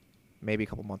hurdle maybe a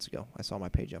couple months ago. I saw my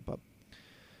pay jump up.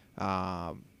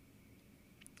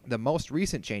 The most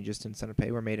recent changes to incentive pay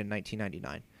were made in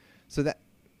 1999. So that,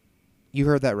 you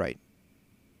heard that right.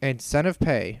 Incentive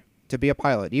pay to be a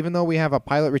pilot, even though we have a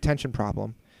pilot retention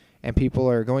problem and people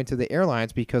are going to the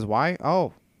airlines because why?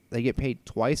 Oh, they get paid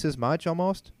twice as much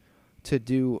almost to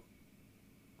do,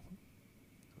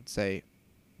 let's say,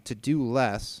 to do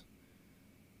less,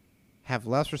 have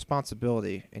less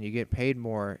responsibility, and you get paid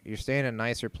more. You're staying in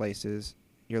nicer places.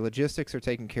 Your logistics are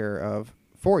taken care of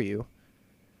for you.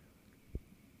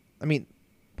 I mean,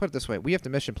 put it this way. We have to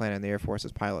mission plan in the Air Force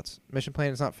as pilots. Mission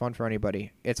planning is not fun for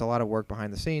anybody. It's a lot of work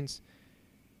behind the scenes.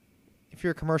 If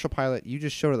you're a commercial pilot, you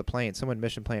just show to the plane. Someone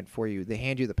mission planned for you. They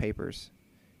hand you the papers,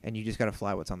 and you just got to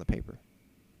fly what's on the paper.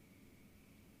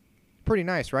 Pretty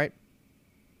nice, right?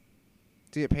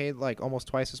 To get paid like almost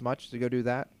twice as much to go do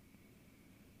that.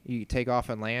 You take off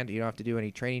and land. You don't have to do any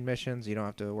training missions. You don't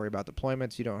have to worry about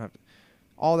deployments. You don't have to,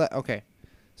 all that. Okay.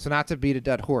 So not to beat a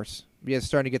dead horse. You're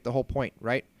starting to get the whole point,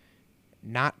 right?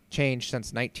 Not changed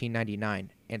since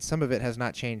 1999. And some of it has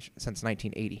not changed since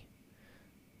 1980.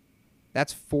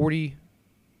 That's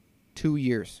 42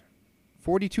 years.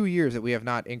 42 years that we have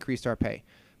not increased our pay.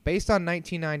 Based on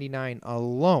 1999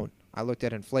 alone, I looked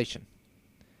at inflation.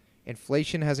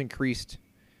 Inflation has increased,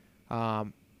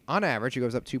 on average, it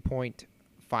goes up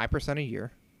 2.5% a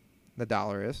year. The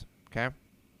dollar is, okay?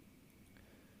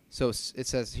 So it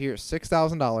says here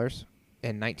 $6,000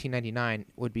 in 1999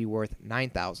 would be worth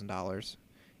 $9,000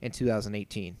 in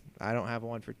 2018. I don't have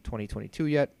one for 2022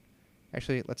 yet.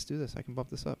 Actually, let's do this. I can bump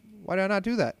this up. Why did I not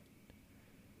do that?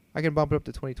 I can bump it up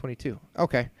to 2022.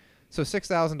 Okay. So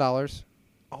 $6,000.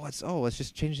 Let's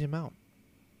just change the amount.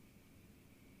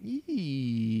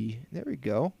 There we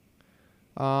go.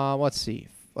 Let's see.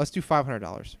 Let's do $500.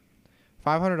 $500 in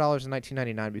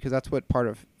 1999 because that's what part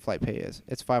of flight pay is.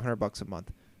 It's $500 a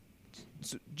month.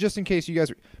 So just in case you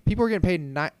guys people were getting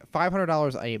paid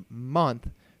 $500 a month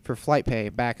for flight pay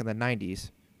back in the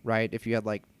 90s right? If you had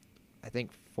like, I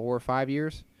think 4 or 5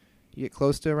 years, you get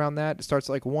close to around that. It starts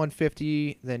at like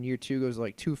 150, then year 2 goes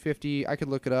like 250. I could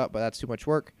look it up, but that's too much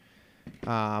work.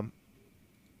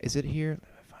 Is it here? Let me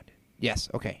find it. Yes.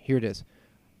 Okay. Here it is.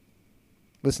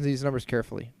 Listen to these numbers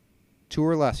carefully. 2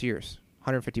 or less years,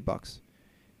 $150.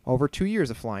 Over 2 years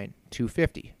of flying,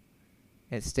 $250.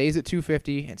 And it stays at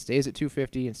 $250 and stays at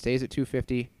 $250 and stays at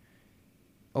 $250.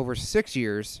 Over 6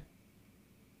 years,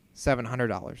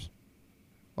 $700.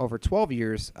 Over 12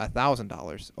 years,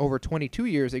 $1,000. Over 22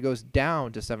 years, it goes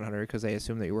down to $700 because they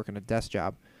assume that you're working a desk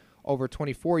job. Over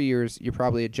 24 years, you're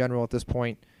probably a general at this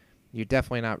point. You're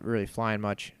definitely not really flying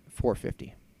much.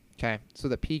 $450. Okay, so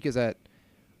the peak is at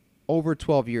over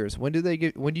 12 years. When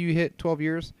do you hit 12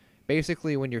 years?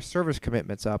 Basically, when your service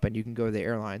commitment's up and you can go to the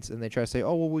airlines and they try to say,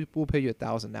 "Oh, well, we'll pay you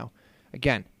 $1,000 now."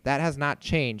 Again, that has not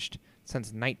changed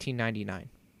since 1999.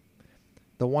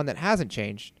 The one that hasn't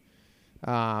changed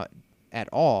at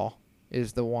all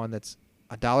is the one that's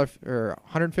 $1 or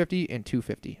 $150 and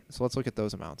 $250. So let's look at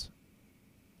those amounts.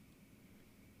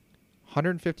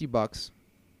 $150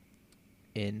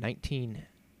 in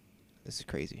this is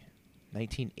crazy,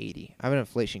 1980. I have an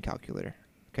inflation calculator.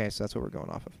 Okay, so that's what we're going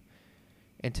off of.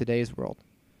 In today's world,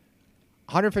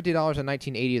 $150 in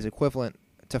 1980 is equivalent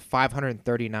to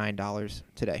 $539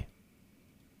 today.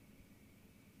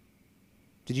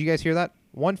 Did you guys hear that?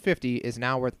 150 is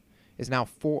now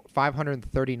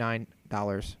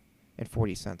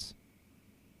 $539.40.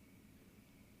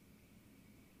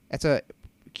 That's a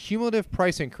cumulative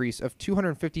price increase of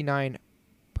 259%.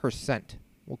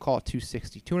 We'll call it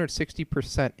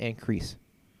 260% increase.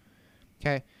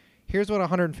 Okay, here's what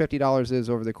 $150 is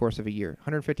over the course of a year.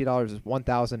 $150 is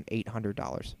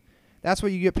 $1,800. That's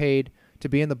what you get paid to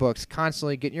be in the books,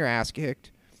 constantly getting your ass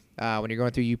kicked when you're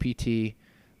going through UPT.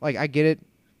 Like, I get it.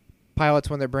 Pilots,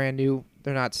 when they're brand new,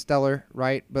 they're not stellar,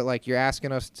 right? But like, you're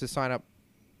asking us to sign up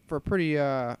for a pretty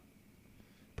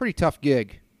tough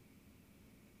gig.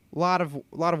 A lot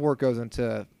of work goes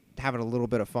into having a little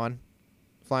bit of fun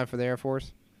flying for the Air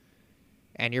Force,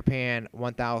 and you're paying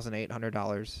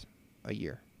 $1,800 a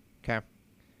year. Okay,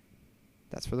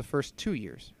 that's for the first 2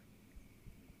 years.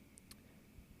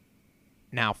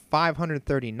 Now,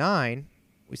 539.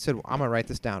 We said, well, I'm gonna write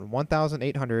this down.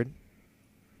 1,800.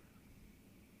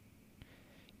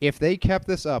 If they kept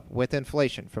this up with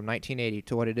inflation from 1980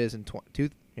 to what it is in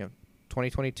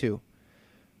 2022,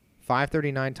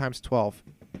 539 times 12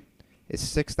 is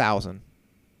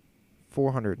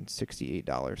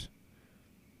 $6,468.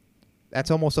 That's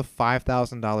almost a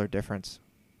 $5,000 difference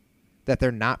that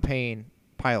they're not paying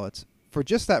pilots for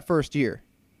just that first year.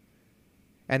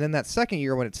 And then that second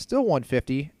year, when it's still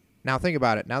 $150, now think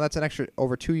about it. Now that's an extra,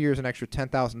 over 2 years, an extra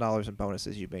 $10,000 in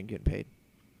bonuses you've been getting paid.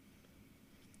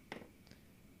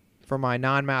 For my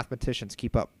non-mathematicians,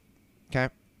 keep up. Okay?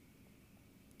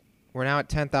 We're now at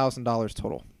 $10,000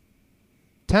 total.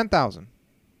 $10,000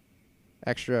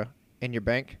 extra in your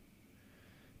bank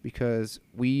because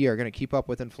we are going to keep up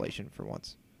with inflation for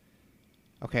once.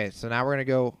 Okay, so now we're going to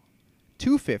go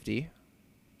 $250,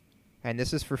 and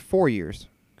this is for 4 years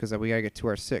because we got to get to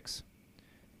our 6.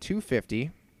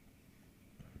 $250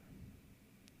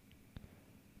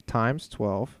 times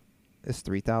 12 is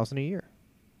 $3,000 a year.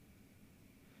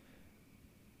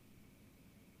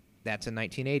 That's in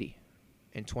 1980.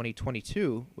 In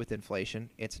 2022, with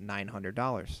inflation, it's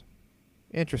 $900.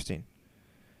 Interesting.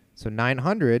 So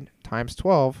 900 times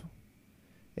 12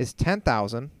 is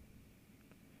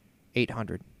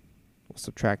 10,800. We'll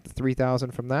subtract the 3,000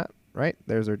 from that, right?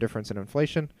 There's our difference in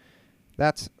inflation.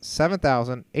 That's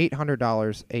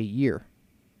 $7,800 a year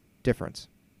difference.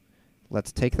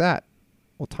 Let's take that.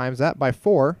 We'll times that by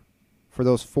 4 for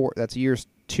those 4. That's years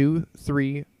 2,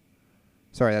 3.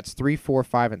 Sorry, that's 3, 4,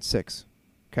 5, and 6.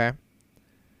 Okay?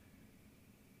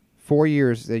 4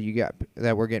 years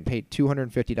that we're getting paid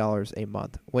 $250 a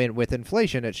month. When with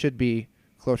inflation, it should be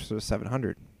closer to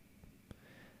 $700.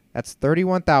 That's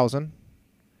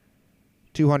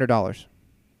 $31,200.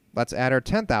 Let's add our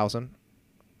 $10,000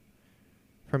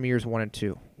 from years 1 and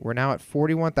 2. We're now at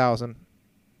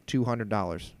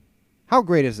 $41,200. How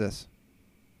great is this?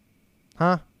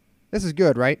 Huh? This is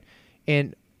good, right?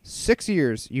 In 6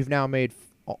 years, you've now made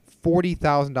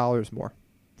 $40,000 more.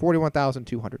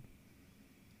 $41,200.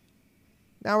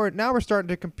 Now we're starting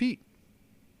to compete.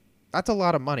 That's a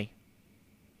lot of money.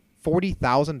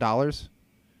 $40,000.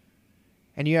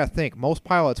 And you got to think, most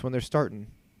pilots when they're starting,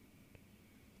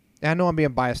 and I know I'm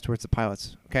being biased towards the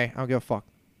pilots, okay? I don't give a fuck.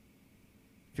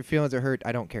 If your feelings are hurt,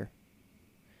 I don't care.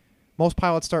 Most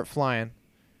pilots start flying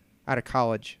out of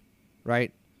college,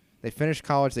 right? They finish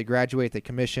college, they graduate, they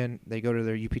commission, they go to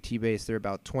their UPT base. They're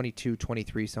about 22,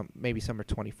 23, maybe some are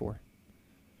 24.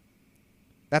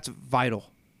 That's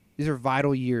vital. These are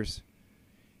vital years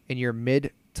in your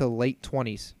mid to late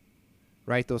 20s,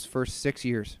 right? Those first 6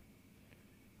 years.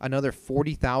 Another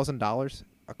 $40,000,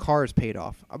 a car is paid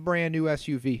off. A brand new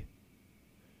SUV.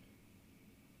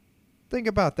 Think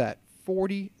about that.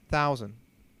 $40,000.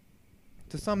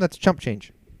 To some, that's chump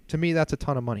change. To me, that's a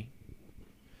ton of money.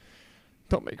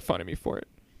 Don't make fun of me for it.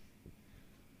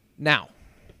 Now,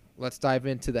 let's dive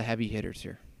into the heavy hitters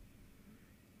here.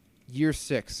 Year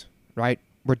 6, right?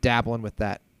 We're dabbling with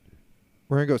that.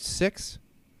 We're going to go 6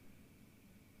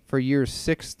 for years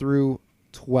 6 through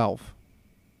 12.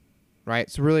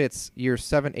 Right? So really it's years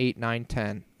 7, 8, 9,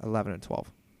 10, 11, and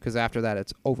 12. Because after that,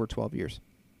 it's over 12 years.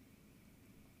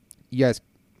 You guys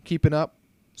keeping up?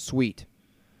 Sweet.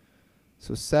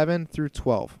 So 7 through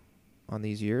 12 on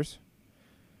these years.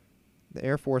 The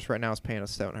Air Force right now is paying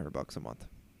us $700 a month.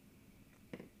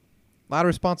 A lot of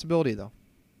responsibility, though.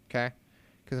 Okay?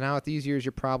 Because now at these years,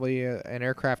 you're probably an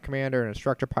aircraft commander, an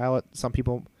instructor pilot. Some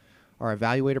people are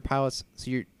evaluator pilots.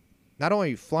 So you're not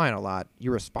only flying a lot,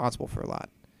 you're responsible for a lot.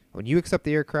 When you accept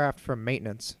the aircraft from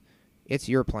maintenance, it's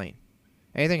your plane.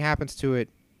 Anything happens to it,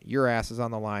 your ass is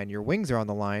on the line. Your wings are on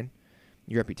the line.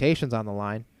 Your reputation's on the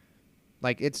line.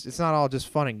 Like, it's not all just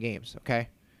fun and games, okay?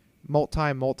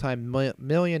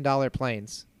 Multi-million-dollar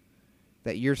planes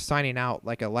that you're signing out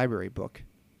like a library book.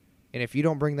 And if you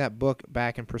don't bring that book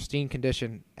back in pristine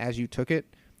condition as you took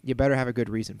it, you better have a good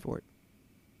reason for it.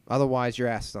 Otherwise, your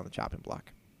ass is on the chopping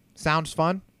block. Sounds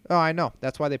fun? Oh, I know.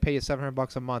 That's why they pay you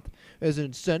 $700 a month as an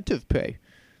incentive pay.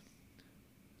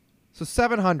 So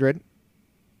 700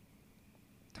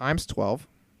 times 12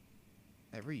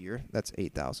 every year, that's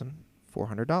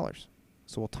 $8,400.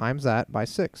 So we'll times that by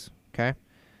 6, okay?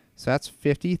 So that's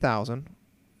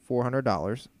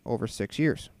 $50,400 over 6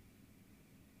 years.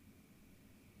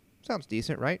 Sounds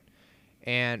decent, right?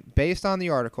 And based on the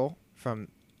article from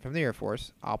the Air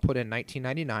Force, I'll put in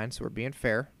 1999, so we're being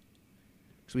fair.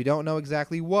 Because we don't know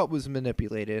exactly what was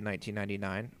manipulated in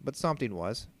 1999, but something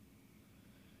was,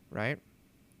 right?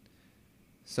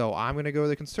 So I'm going to go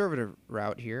the conservative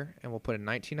route here, and we'll put in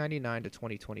 1999 to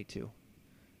 2022.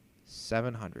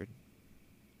 700.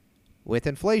 With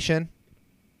inflation,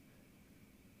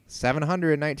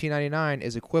 700 in 1999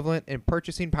 is equivalent in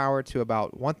purchasing power to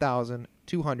about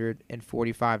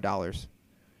 $1,245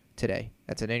 today.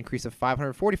 That's an increase of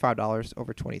 $545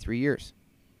 over 23 years.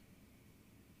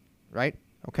 Right?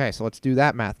 Okay, so let's do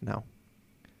that math now.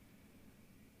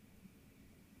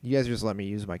 You guys just let me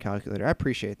use my calculator. I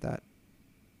appreciate that.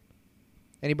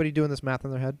 Anybody doing this math in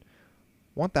their head?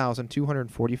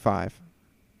 1,245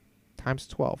 times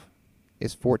 12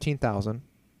 is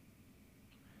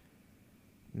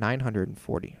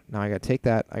 14,940. Now I got to take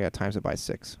that. I got to times it by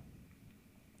 6.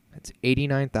 That's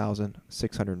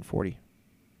 89,640.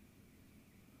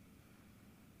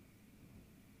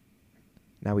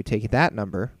 Now we take that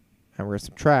number and we're going to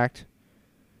subtract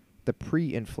the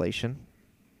pre-inflation.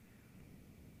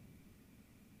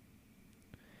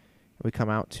 We come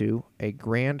out to a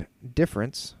grand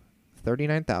difference,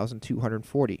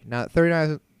 39,240. Now, at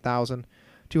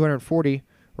 39,240,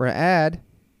 we're going to add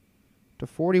to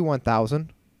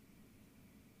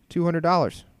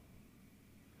 $41,200.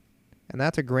 And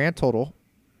that's a grand total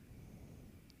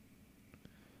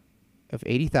of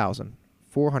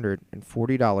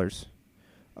 $80,440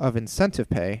 of incentive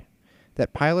pay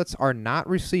that pilots are not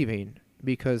receiving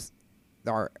because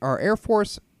our Air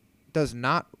Force does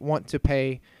not want to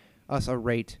pay us a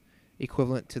rate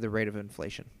equivalent to the rate of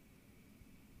inflation.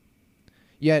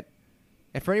 Yet,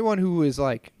 and for anyone who is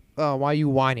like, oh, why are you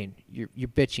whining? You're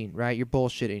bitching, right? You're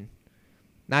bullshitting.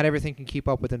 Not everything can keep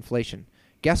up with inflation.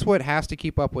 Guess what has to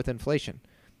keep up with inflation?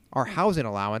 Our housing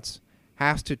allowance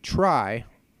has to try,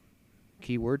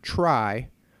 keyword try,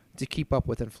 to keep up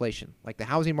with inflation. Like the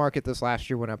housing market this last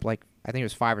year went up like, I think it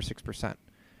was 5 or 6%.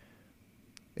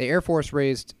 The Air Force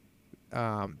raised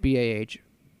BAH,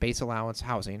 base allowance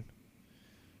housing,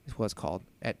 is what it's called,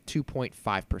 at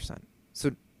 2.5%.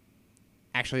 So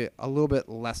actually a little bit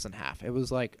less than half. It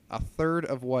was like a third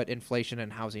of what inflation in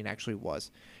housing actually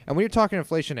was. And when you're talking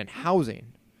inflation in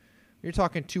housing, you're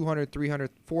talking $200,000, $300,000,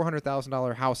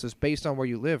 $400,000 houses based on where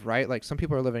you live, right? Like some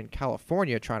people are living in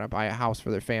California trying to buy a house for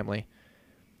their family,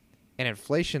 and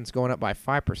inflation's going up by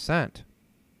 5%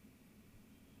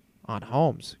 on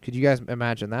homes. Could you guys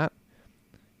imagine that?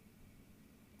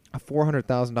 A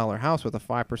 $400,000 house with a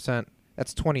 5%,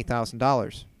 that's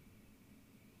 $20,000.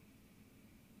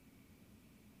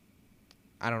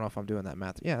 I don't know if I'm doing that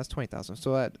math. Yeah, that's $20,000.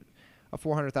 So that a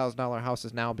 $400,000 house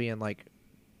is now being like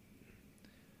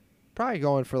probably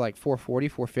going for like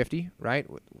 $440,000, $450,000, right?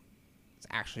 It's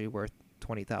actually worth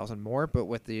 $20,000 more, but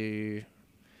with the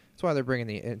That's why they're bringing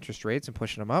the interest rates and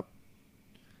pushing them up.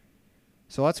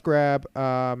 So let's grab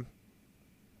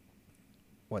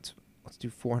let's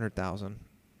do 400,000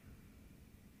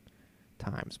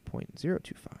 times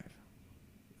 0.025.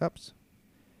 Oops.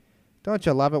 Don't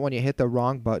you love it when you hit the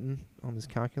wrong button on this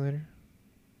calculator?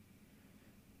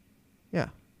 Yeah.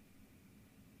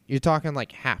 You're talking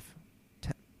like half.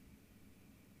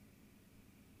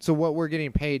 So what we're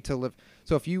getting paid to live.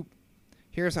 So if you,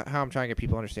 here's how I'm trying to get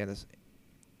people to understand this.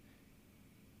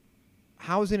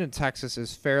 Housing in Texas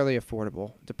is fairly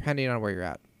affordable, depending on where you're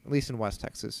at least in West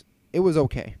Texas. It was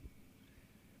okay.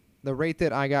 The rate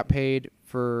that I got paid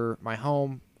for my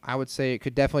home, I would say it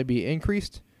could definitely be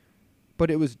increased, but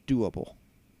it was doable.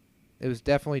 It was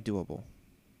definitely doable.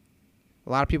 A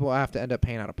lot of people have to end up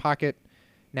paying out of pocket.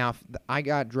 Now, if I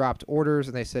got dropped orders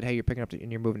and they said, "Hey, you're picking up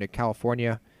and you're moving to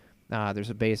California,"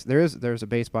 there's a base. There's a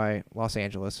base by Los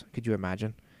Angeles. Could you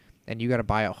imagine? And you got to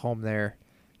buy a home there.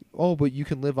 Oh, but you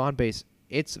can live on base.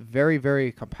 It's very,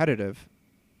 very competitive,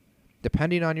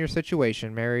 depending on your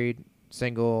situation. Married,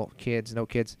 single, kids, no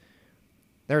kids.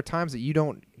 There are times that you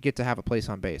don't get to have a place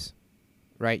on base,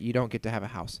 right? You don't get to have a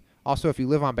house. Also, if you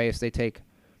live on base, they take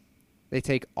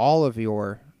all of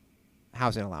your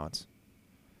housing allowance.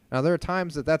 Now, there are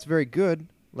times that that's very good,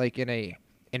 like in a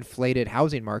inflated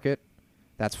housing market.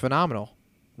 That's phenomenal,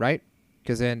 right?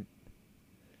 Because then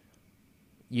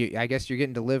I guess you're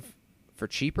getting to live for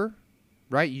cheaper,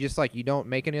 right? You don't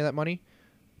make any of that money.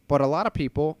 But a lot of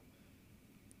people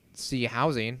see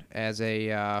housing as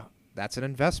that's an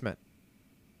investment.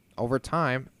 Over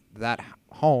time, that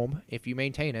home, if you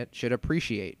maintain it, should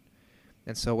appreciate.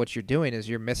 And so what you're doing is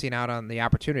you're missing out on the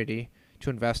opportunity to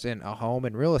invest in a home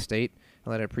and real estate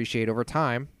and let it appreciate over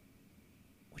time,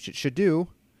 which it should do.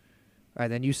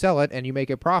 And then you sell it and you make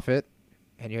a profit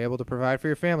and you're able to provide for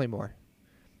your family more,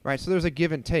 right? So there's a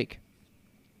give and take.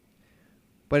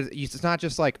 But it's not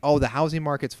just like, oh, the housing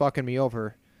market's fucking me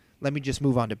over. Let me just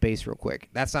move on to base real quick.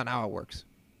 That's not how it works.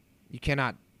 You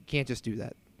can't just do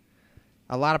that.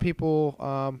 A lot of people,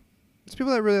 there's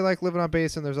people that really like living on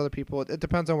base, and there's other people. It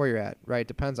depends on where you're at, right?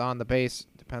 Depends on the base.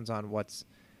 Depends on what's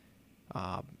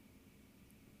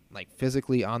like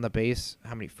physically on the base.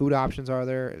 How many food options are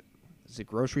there? Is the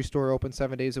grocery store open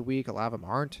 7 days a week? A lot of them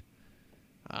aren't.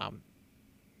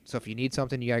 So if you need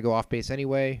something, you got to go off base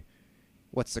anyway.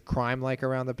 What's the crime like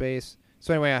around the base?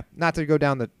 So anyway, not to go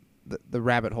down the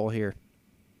rabbit hole here,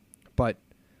 but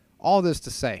all this to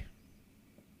say,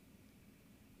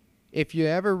 if you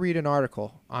ever read an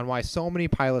article on why so many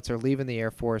pilots are leaving the Air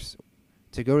Force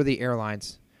to go to the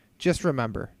airlines, just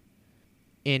remember,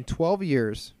 in 12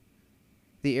 years,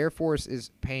 the Air Force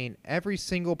is paying every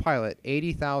single pilot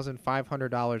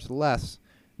 $80,500 less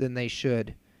than they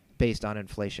should based on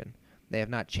inflation. They have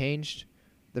not changed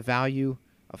the value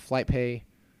of flight pay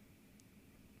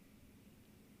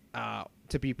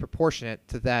to be proportionate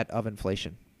to that of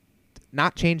inflation.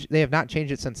 They have not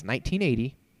changed it since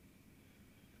 1980,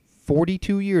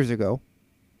 42 years ago,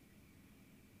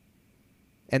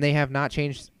 and they have not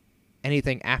changed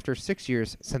anything after 6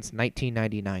 years since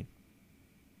 1999.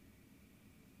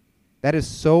 That is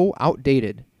so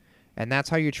outdated, and that's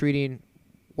how you're treating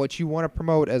what you want to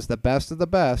promote as the best of the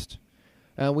best.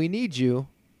 And we need you,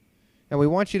 and we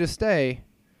want you to stay,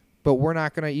 but we're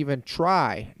not going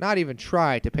to not even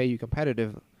try to pay you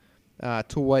competitive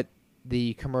to what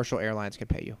the commercial airlines can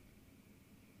pay you.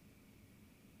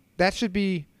 That should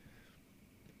be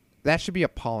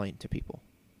appalling to people,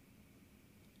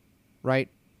 right?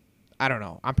 I don't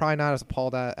know. I'm probably not as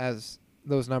appalled as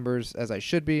those numbers as I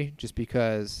should be, just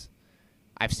because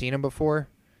I've seen them before.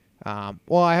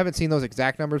 Well, I haven't seen those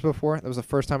exact numbers before. That was the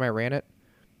first time I ran it,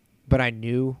 but I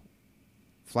knew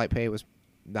flight pay was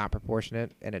not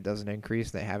proportionate, and it doesn't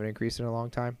increase. They haven't increased in a long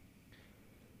time.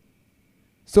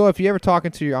 So if you're ever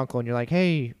talking to your uncle and you're like,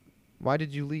 "Hey, why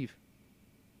did you leave?"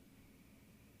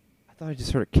 I thought I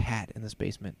just heard a cat in this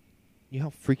basement. You know how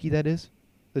freaky that is?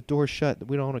 The door's shut.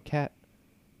 We don't own a cat.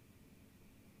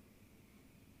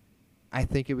 I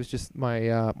think it was just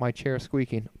my my chair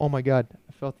squeaking. Oh my god!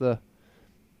 I felt the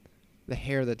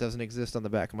hair that doesn't exist on the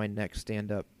back of my neck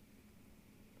stand up.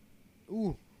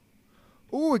 Ooh,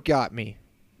 it got me.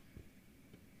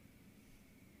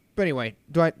 But anyway,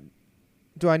 do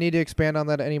I need to expand on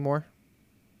that anymore?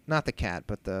 Not the cat,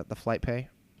 but the flight pay.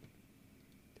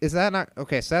 Is that not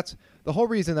okay? So that's the whole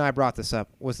reason that I brought this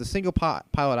up was the single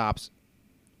pilot ops.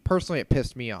 Personally, it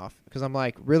pissed me off because I'm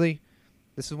like, really?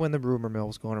 This is when the rumor mill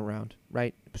was going around,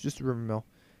 right? It was just a rumor mill.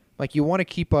 Like, you want to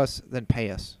keep us, then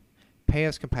pay us. Pay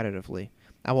us competitively.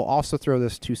 I will also throw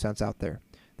this 2 cents out there.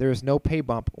 There is no pay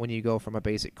bump when you go from a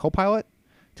basic co-pilot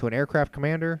to an aircraft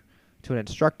commander to an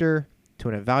instructor to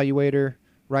an evaluator,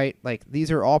 right? Like,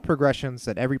 these are all progressions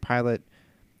that every pilot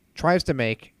tries to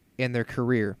make in their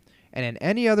career. And in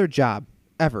any other job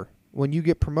ever, when you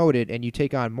get promoted and you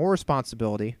take on more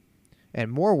responsibility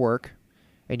and more work,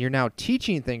 and you're now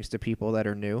teaching things to people that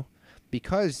are new,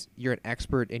 because you're an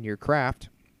expert in your craft,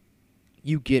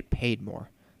 you get paid more.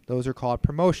 Those are called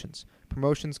promotions.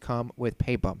 Promotions come with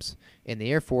pay bumps. In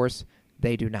the Air Force,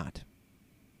 they do not.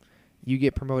 You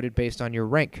get promoted based on your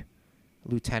rank.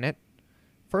 Lieutenant,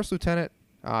 second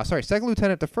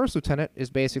lieutenant to first lieutenant is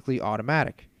basically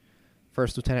automatic.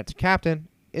 First lieutenant to captain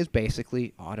is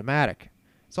basically automatic.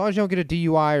 As long as you don't get a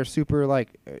DUI or super, if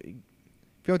you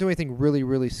don't do anything really,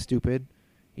 really stupid,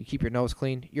 you keep your nose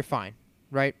clean, you're fine,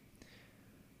 right?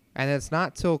 And it's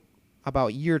not till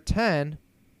about year 10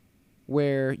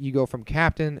 where you go from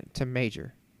captain to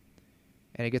major.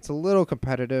 And it gets a little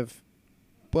competitive,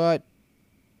 but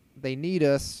they need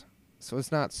us, so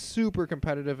it's not super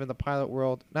competitive in the pilot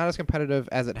world. Not as competitive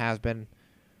as it has been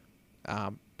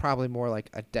probably more like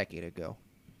a decade ago.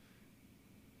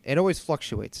 It always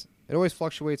fluctuates. It always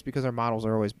fluctuates because our models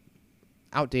are always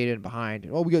outdated and behind.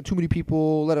 Oh, we got too many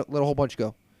people, let a whole bunch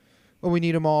go. Well, we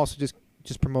need them all, so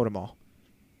just promote them all.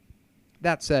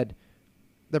 That said,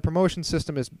 the promotion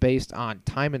system is based on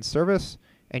time and service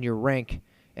and your rank,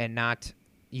 and not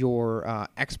your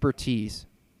expertise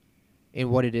in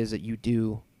what it is that you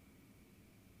do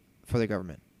for the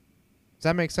government. Does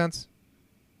that make sense?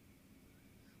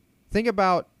 Think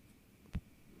about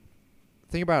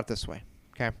it this way,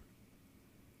 okay?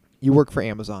 You work for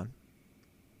Amazon.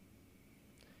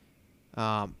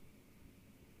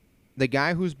 The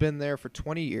guy who's been there for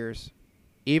 20 years,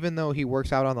 even though he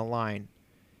works out on the line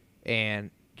and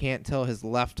can't tell his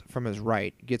left from his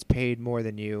right, gets paid more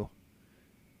than you,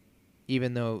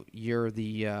 even though you've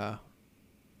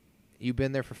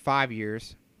been there for 5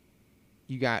 years.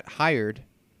 You got hired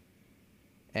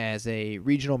as a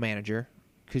regional manager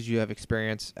because you have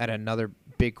experience at another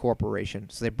big corporation.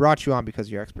 So they brought you on because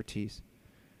of your expertise.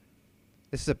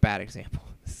 This is a bad example.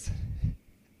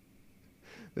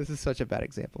 This is such a bad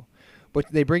example. But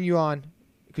they bring you on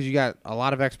because you got a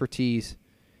lot of expertise,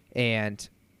 and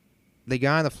the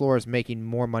guy on the floor is making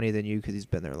more money than you because he's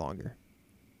been there longer.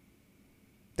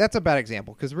 That's a bad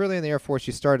example, because really in the Air Force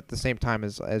you start at the same time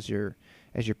as your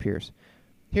peers.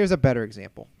 Here's a better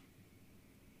example.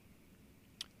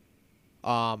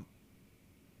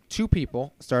 Two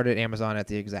people started at Amazon at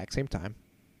the exact same time.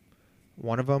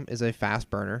 One of them is a fast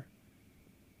burner,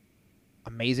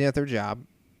 amazing at their job.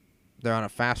 They're on a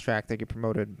fast track. They get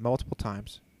promoted multiple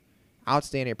times.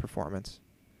 Outstanding performance.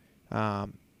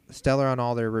 Stellar on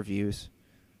all their reviews.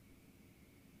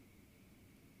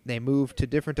 They move to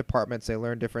different departments. They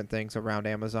learn different things around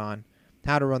Amazon.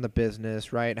 How to run the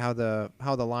business, right? How the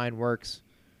line works.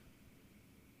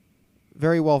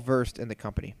 Very well versed in the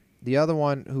company. The other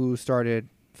one, who started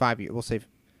 5 years, we'll say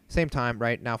same time,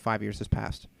 right? Now 5 years has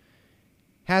passed.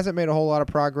 Hasn't made a whole lot of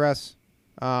progress,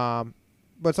 but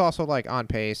it's also like on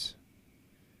pace.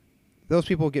 Those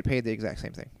people get paid the exact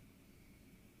same thing.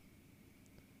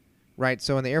 Right?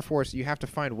 So in the Air Force, you have to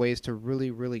find ways to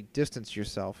really, really distance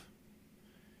yourself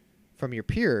from your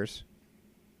peers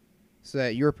so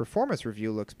that your performance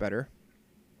review looks better.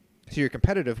 So you're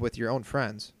competitive with your own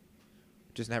friends,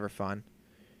 which is never fun.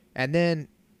 And then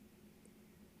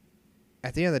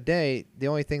at the end of the day, the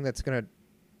only thing that's going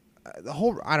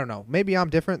to, I don't know, maybe I'm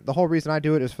different. The whole reason I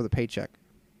do it is for the paycheck.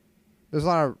 There's a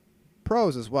lot of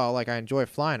pros as well. Like, I enjoy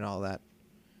flying and all that.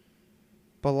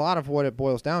 But a lot of what it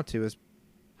boils down to is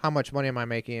how much money am I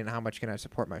making and how much can I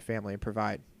support my family and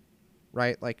provide,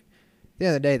 right? Like, at the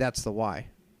end of the day, that's the why.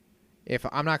 If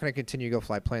I'm not going to continue to go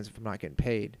fly planes if I'm not getting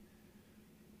paid.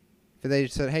 If they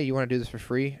said, hey, you want to do this for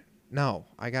free? No,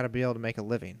 I got to be able to make a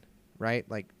living, right?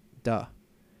 Like, duh.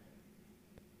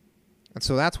 And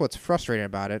so that's what's frustrating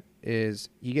about it, is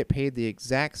you get paid the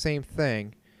exact same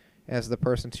thing as the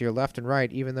person to your left and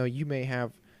right, even though you may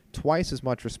have twice as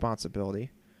much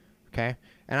responsibility, okay?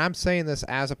 And I'm saying this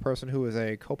as a person who was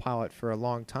a co-pilot for a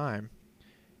long time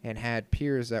and had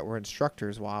peers that were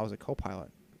instructors while I was a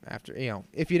co-pilot. After,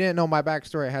 if you didn't know my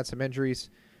backstory, I had some injuries.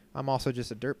 I'm also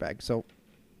just a dirtbag. So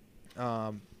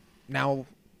now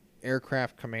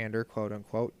aircraft commander, quote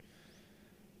unquote.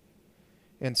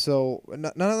 And so none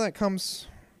of that comes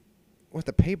with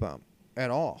a pay bump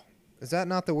at all. Is that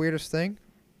not the weirdest thing?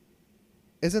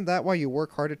 Isn't that why you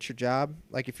work hard at your job?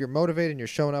 Like, if you're motivated and you're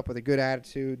showing up with a good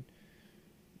attitude,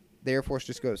 the Air Force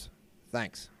just goes,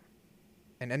 thanks.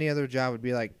 And any other job would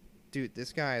be like, dude,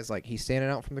 this guy is like, he's standing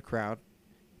out from the crowd,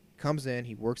 comes in,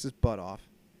 he works his butt off,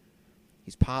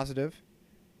 he's positive,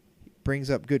 he brings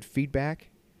up good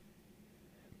feedback,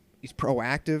 he's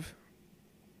proactive,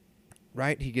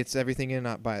 right? He gets everything in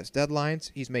by his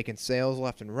deadlines. He's making sales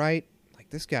left and right. Like,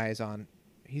 this guy he's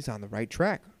on the right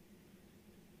track.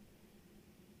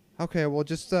 Okay, well,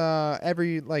 just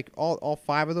all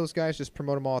 5 of those guys, just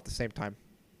promote them all at the same time.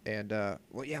 And,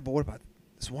 well, yeah, but what about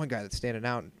this one guy that's standing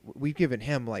out? We've given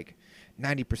him, like,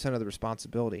 90% of the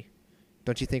responsibility.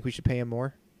 Don't you think we should pay him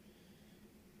more?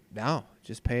 No,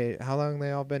 just pay. How long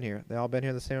they all been here? They all been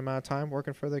here the same amount of time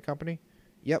working for the company?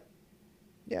 Yep.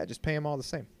 Yeah, just pay them all the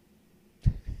same.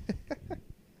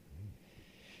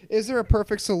 Is there a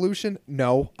perfect solution?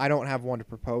 No, I don't have one to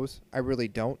propose. I really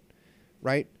don't,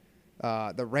 right?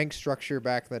 The rank structure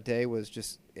back in the day was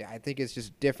just, I think it's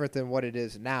just different than what it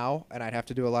is now, and I'd have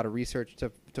to do a lot of research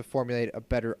to formulate a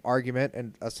better argument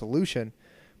and a solution.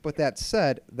 But that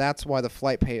said, that's why the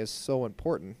flight pay is so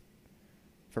important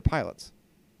for pilots,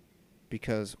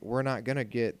 because we're not going to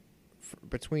get,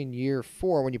 between year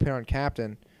 4 when you put on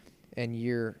captain and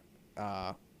year,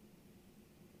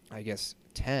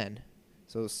 10,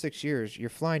 so 6 years, you're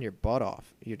flying your butt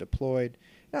off. You're deployed.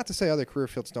 Not to say other career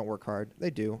fields don't work hard. They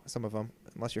do, some of them,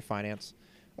 unless you're finance.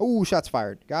 Oh, shots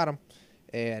fired. Got him.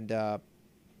 And,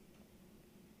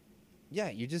 yeah,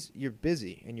 you're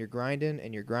busy, and you're grinding,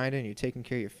 and you're taking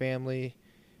care of your family,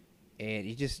 and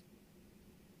you just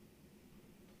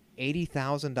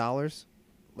 $80,000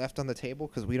 left on the table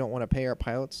because we don't want to pay our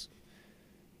pilots.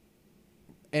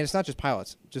 And it's not just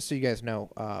pilots, just so you guys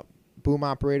know. Boom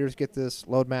operators get this,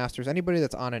 load masters, anybody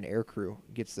that's on an air crew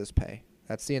gets this pay.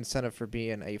 That's the incentive for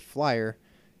being a flyer,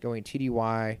 going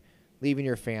TDY, leaving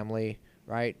your family,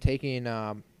 right? Taking,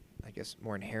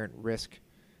 more inherent risk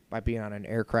by being on an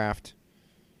aircraft.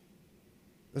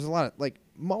 There's a lot of,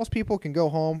 most people can go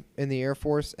home in the Air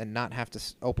Force and not have to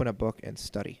open a book and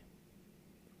study,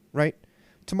 right?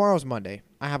 Tomorrow's Monday.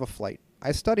 I have a flight.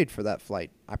 I studied for that flight.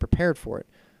 I prepared for it.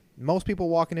 Most people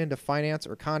walking into finance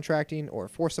or contracting or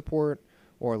force support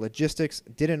or logistics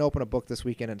didn't open a book this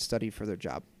weekend and study for their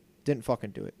job. Didn't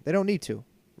fucking do it. They don't need to,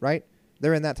 right?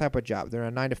 They're in that type of job. They're in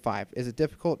a 9 to 5. Is it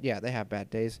difficult? Yeah, they have bad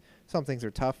days. Some things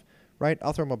are tough, right?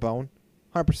 I'll throw them a bone.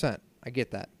 100%. I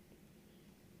get that.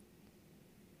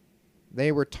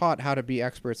 They were taught how to be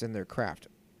experts in their craft.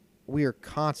 We are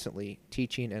constantly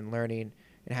teaching and learning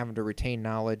and having to retain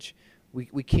knowledge. We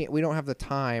don't have the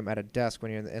time at a desk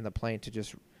when you're in the plane to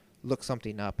just look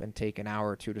something up and take an hour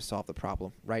or 2 to solve the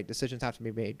problem, right? Decisions have to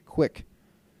be made quick.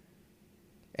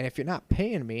 And if you're not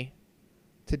paying me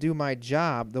to do my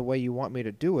job the way you want me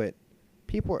to do it,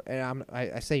 people, and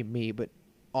I say me, but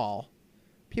all,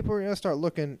 people are going to start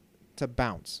looking to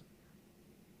bounce.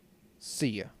 See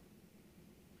ya.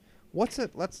 What's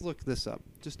it? Let's look this up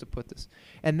just to put this.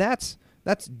 And that's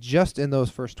just in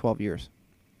those first 12 years.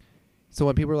 So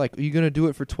when people are like, are you going to do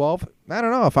it for 12? I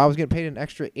don't know. If I was getting paid an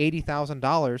extra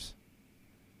 $80,000,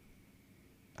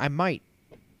 I might.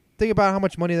 Think about how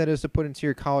much money that is to put into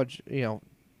your college,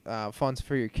 funds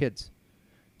for your kids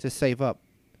to save up.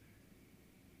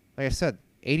 Like I said,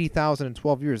 $80,000 in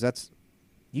 12 years,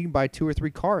 you can buy 2 or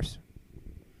 3 cars.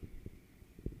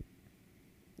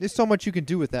 There's so much you can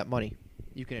do with that money.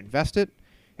 You can invest it,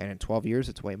 and in 12 years,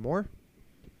 it's way more.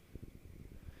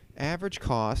 Average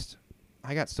cost.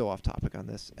 I got so off topic on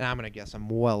this, and I'm going to guess I'm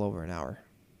well over an hour.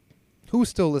 Who's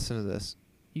still listening to this?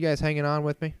 You guys hanging on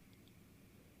with me?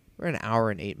 We're an hour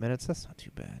and 8 minutes. That's not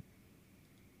too bad.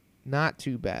 Not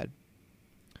too bad.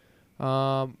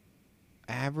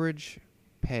 Average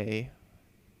pay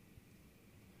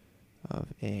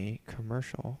of a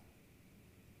commercial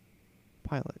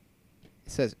pilot.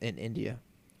 It says in India.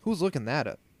 Who's looking that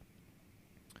up?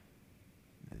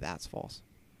 That's false.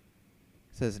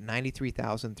 It says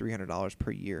 $93,300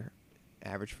 per year,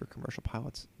 average for commercial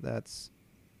pilots. That's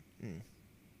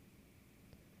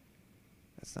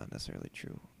not necessarily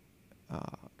true.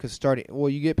 Because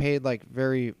you get paid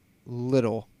very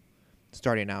little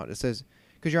starting out. It says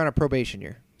because you're on a probation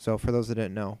year. So for those that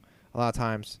didn't know, a lot of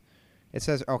times it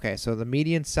says so the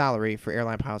median salary for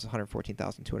airline pilots is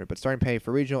 $114,200, but starting pay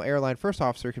for regional airline first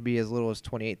officer could be as little as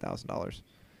 $28,000.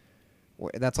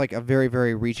 That's like a very,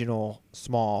 very regional,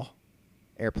 small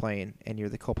airplane, and you're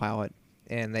the co-pilot,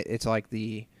 and it's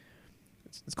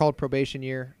it's called probation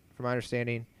year, from my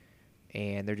understanding,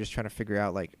 and they're just trying to figure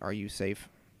out are you safe.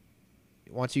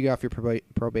 Once you get off your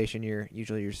probation year,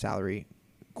 usually your salary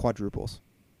quadruples.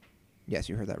 Yes,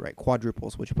 you heard that right,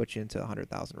 quadruples, which puts you into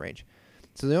 100,000 range.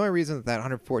 So the only reason that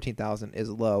 114,000 is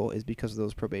low is because of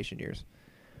those probation years.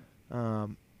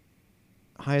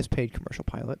 Highest paid commercial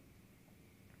pilot,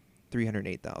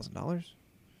 $308,000.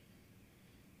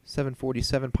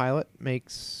 747 pilot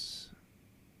makes.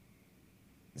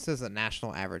 It says the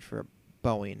national average for a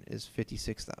Boeing is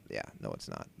 56,000. Yeah, no, it's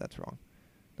not. That's wrong.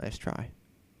 Nice try.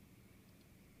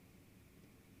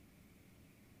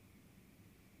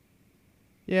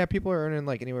 Yeah, people are earning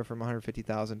like anywhere from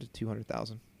 150,000 to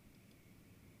 200,000,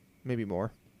 maybe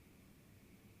more.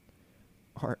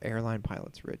 Are airline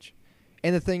pilots rich?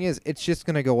 And the thing is, it's just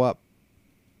going to go up.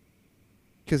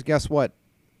 Because guess what?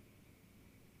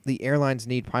 The airlines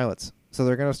need pilots. So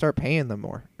they're going to start paying them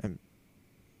more and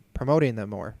promoting them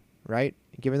more, right?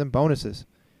 And giving them bonuses.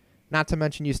 Not to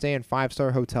mention you stay in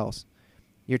 5-star hotels.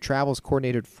 Your travel's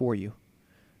coordinated for you,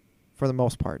 for the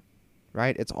most part,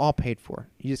 right? It's all paid for.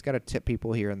 You just got to tip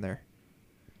people here and there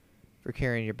for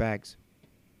carrying your bags.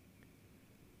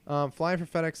 Flying for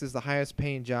FedEx is the highest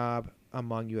paying job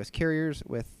among U.S. carriers,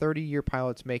 with 30-year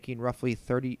pilots making roughly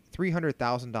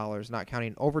 $300,000, not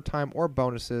counting overtime or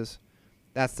bonuses.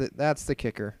 That's the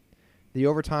kicker. The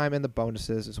overtime and the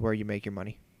bonuses is where you make your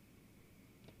money.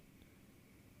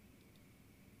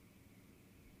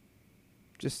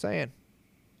 Just saying.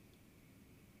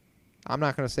 I'm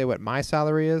not going to say what my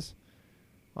salary is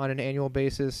on an annual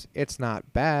basis. It's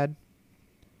not bad.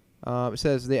 It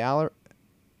says the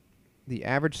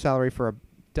average salary for a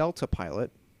Delta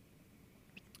pilot,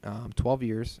 12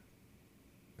 years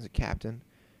as a captain,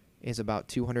 is about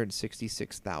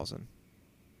 $266,000.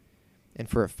 And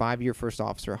for a 5-year first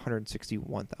officer,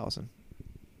 $161,000.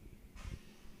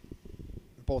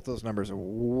 Both those numbers are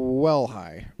well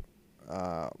high.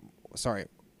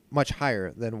 Much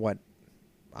higher than what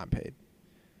I'm paid.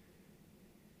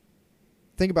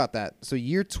 Think about that. So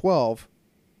year 12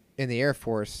 in the Air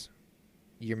Force,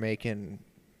 you're making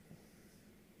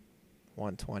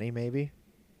 120 maybe.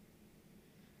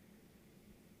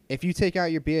 If you take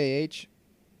out your BAH,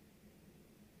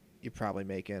 you're probably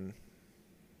making,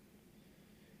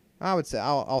 I would say,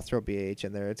 I'll throw BAH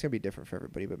in there. It's going to be different for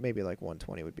everybody, but maybe like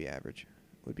 120 would be average,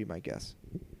 would be my guess.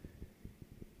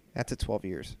 That's at 12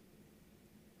 years.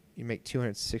 You make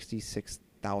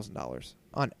 $266,000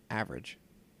 on average.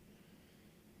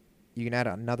 You can add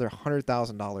another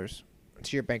 $100,000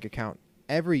 to your bank account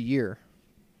every year.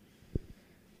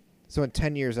 So in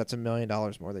 10 years, that's $1 million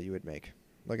more that you would make.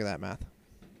 Look at that math.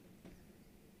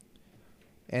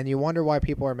 And you wonder why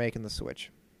people are making the switch.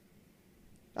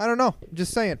 I don't know.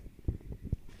 Just saying.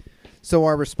 So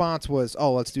our response was,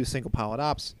 let's do single pilot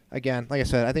ops. Again, like I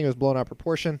said, I think it was blown out of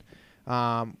proportion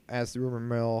as the rumor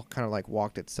mill kind of like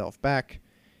walked itself back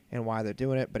and why they're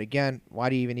doing it. But again, why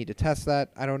do you even need to test that?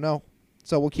 I don't know.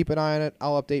 So we'll keep an eye on it.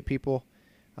 I'll update people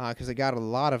because it got a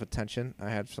lot of attention. I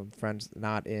had some friends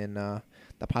not in the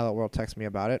pilot world text me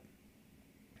about it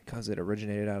because it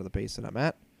originated out of the base that I'm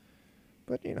at.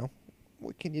 But,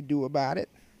 what can you do about it?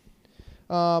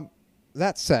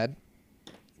 That said,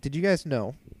 did you guys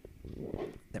know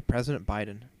that President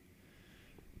Biden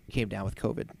came down with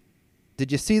COVID?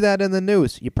 Did you see that in the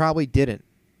news? You probably didn't.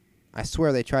 I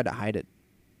swear they tried to hide it.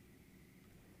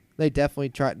 They definitely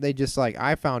tried. They just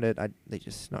I found it. They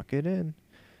just snuck it in.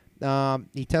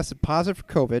 He tested positive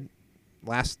for COVID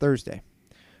last Thursday,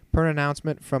 per an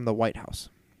announcement from the White House.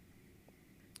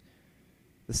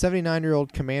 The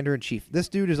 79-year-old commander-in-chief. This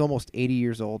dude is almost 80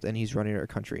 years old, and he's running our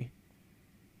country.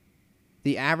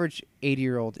 The average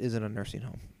 80-year-old is in a nursing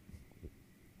home.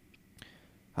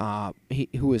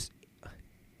 Here's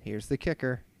the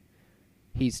kicker.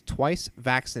 He's twice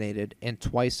vaccinated and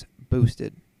twice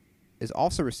boosted. Is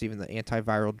also receiving the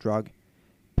antiviral drug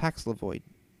Paxlovid.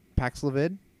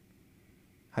 Paxlovid?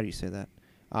 How do you say that?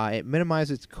 It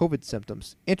minimizes COVID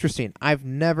symptoms. Interesting. I've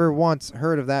never once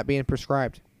heard of that being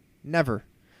prescribed. Never.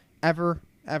 Ever.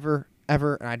 And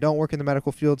I don't work in the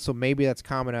medical field, so maybe that's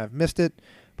common. I've missed it.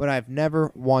 But I've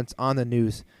never once on the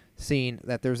news seen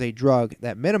that there's a drug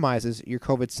that minimizes your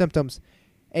COVID symptoms.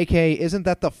 AKA, isn't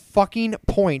that the fucking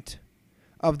point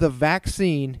of the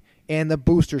vaccine and the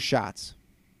booster shots?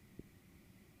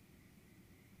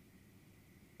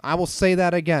 I will say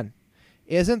that again.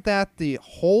 Isn't that the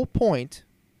whole point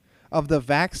of the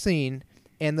vaccine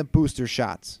and the booster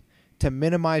shots? To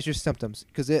minimize your symptoms.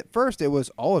 Because at first it was,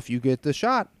 if you get the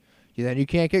shot, then you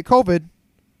can't get COVID.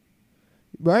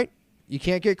 Right? You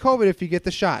can't get COVID if you get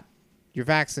the shot. You're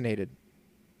vaccinated.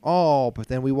 But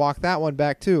then we walked that one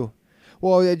back too.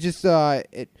 Well, it just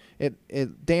it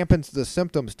dampens the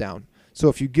symptoms down. So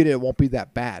if you get it, it won't be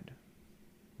that bad.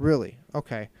 Really?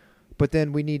 Okay. But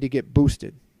then we need to get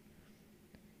boosted.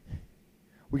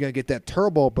 We're going to get that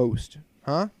turbo boost.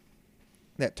 Huh?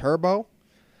 That turbo?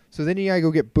 So then you got to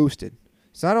go get boosted.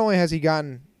 So not only has he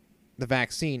gotten the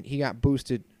vaccine, he got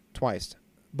boosted twice.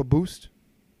 Boost?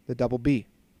 The double B.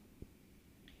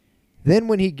 Then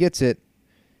when he gets it,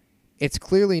 it's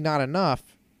clearly not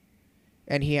enough,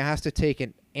 and he has to take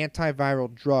an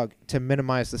antiviral drug to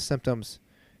minimize the symptoms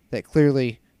that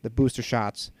clearly the booster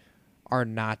shots are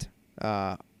not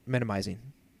minimizing.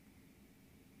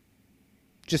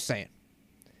 Just saying.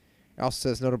 It also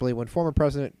says, notably, when former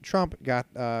President Trump got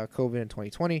COVID in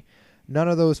 2020, none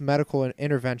of those medical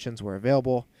interventions were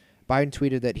available. Biden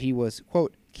tweeted that he was,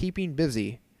 quote, keeping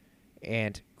busy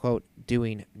and, quote,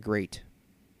 doing great.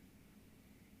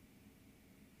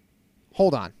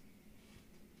 Hold on.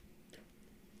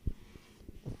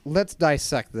 Let's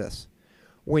dissect this.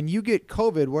 When you get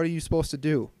COVID, what are you supposed to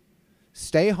do?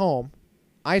 Stay home,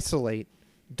 isolate,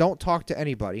 don't talk to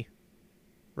anybody,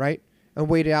 right? And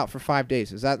wait it out for 5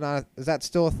 days. Is that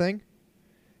still a thing?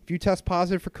 If you test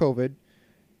positive for COVID,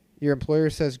 your employer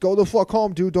says, go the fuck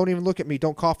home, dude. Don't even look at me.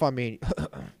 Don't cough on me.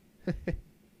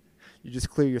 You just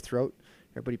clear your throat.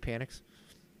 Everybody panics.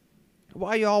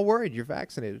 Why are you all worried? You're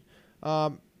vaccinated.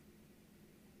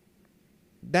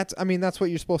 That's what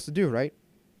you're supposed to do, right?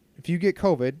 If you get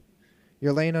COVID,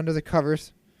 you're laying under the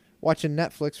covers, watching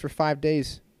Netflix for 5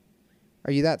 days.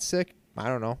 Are you that sick? I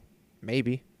don't know.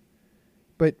 Maybe.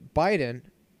 But Biden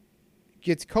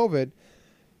gets COVID.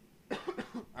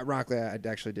 Ironically, I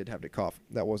actually did have to cough.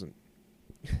 That wasn't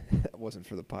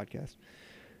for the podcast.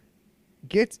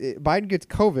 Biden gets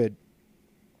COVID.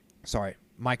 Sorry,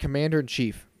 my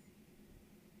commander-in-chief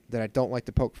that I don't like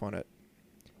to poke fun at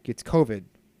gets COVID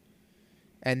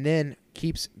and then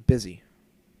keeps busy.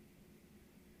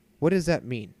 What does that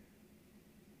mean?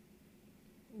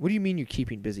 What do you mean you're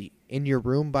keeping busy? In your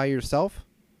room by yourself?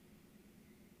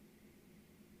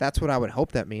 That's what I would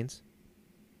hope that means.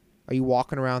 Are you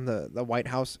walking around the White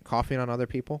House coughing on other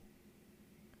people?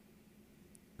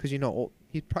 Because he's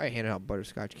probably handing out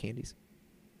butterscotch candies.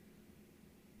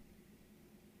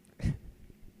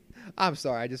 I'm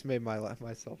sorry, I just made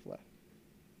myself laugh.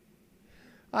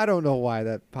 I don't know why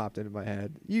that popped into my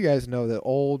head. You guys know that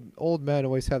old men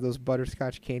always have those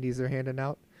butterscotch candies they're handing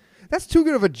out. That's too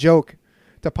good of a joke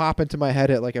to pop into my head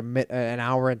at like an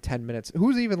hour and 10 minutes.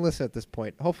 Who's even listening at this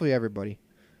point? Hopefully everybody.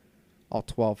 All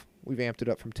 12. We've amped it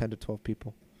up from 10 to 12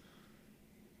 people.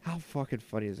 How fucking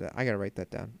funny is that? I gotta write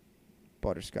that down.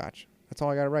 Butterscotch. That's all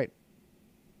I gotta write.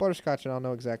 Butterscotch, and I'll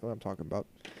know exactly what I'm talking about.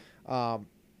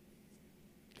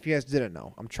 If you guys didn't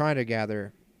know, I'm trying to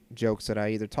gather jokes that I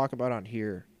either talk about on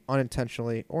here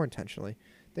unintentionally or intentionally,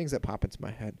 things that pop into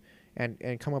my head, and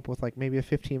come up with like maybe a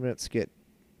 15-minute skit.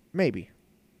 Maybe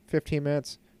 15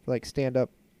 minutes for like stand up.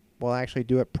 Will I actually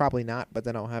do it? Probably not, but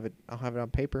then I'll have it on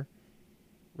paper.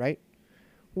 Right?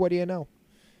 What do you know?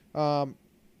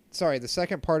 Sorry, the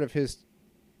second part of his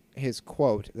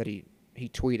quote that he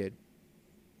tweeted.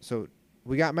 So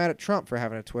we got mad at Trump for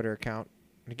having a Twitter account.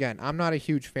 And again, I'm not a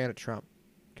huge fan of Trump.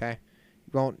 Okay?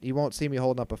 You won't see me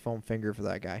holding up a foam finger for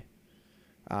that guy.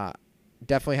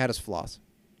 Definitely had his flaws.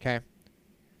 Okay? I'm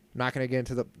not going to get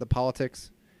into the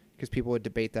politics because people would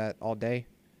debate that all day.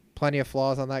 Plenty of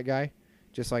flaws on that guy,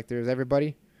 just like there's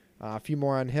everybody. A few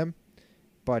more on him.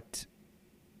 But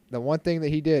the one thing that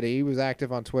he did, he was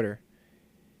active on Twitter.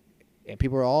 And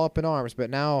people were all up in arms. But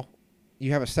now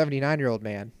you have a 79-year-old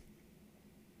man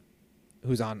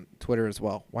who's on Twitter as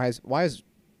well. Why is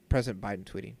President Biden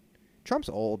tweeting? Trump's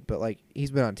old, but like he's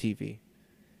been on TV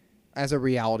as a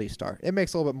reality star. It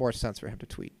makes a little bit more sense for him to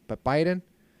tweet. But Biden,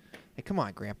 hey, come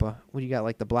on, Grandpa. What do you got?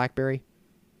 Like the BlackBerry,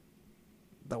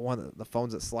 the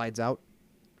phones that slides out.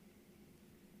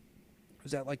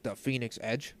 Is that like the Phoenix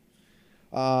Edge?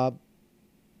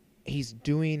 He's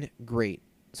doing great.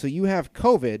 So you have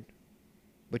COVID,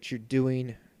 but you're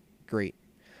doing great.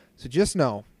 So just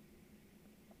know,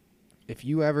 if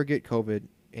you ever get COVID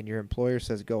and your employer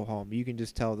says go home, you can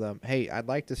just tell them, hey, I'd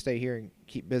like to stay here and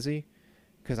keep busy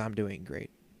because I'm doing great.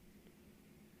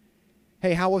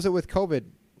 Hey, how was it with COVID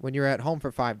when you were at home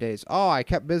for 5 days? Oh, I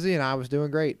kept busy and I was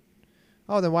doing great.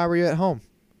 Oh, then why were you at home?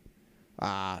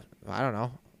 I don't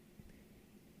know.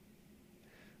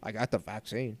 I got the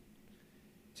vaccine.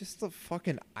 Just the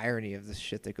fucking irony of this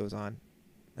shit that goes on.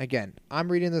 Again, I'm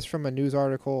reading this from a news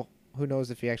article. Who knows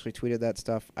if he actually tweeted that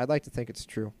stuff. I'd like to think it's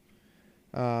true.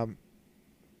 There's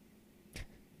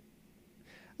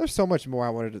so much more I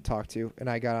wanted to talk to, and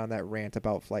I got on that rant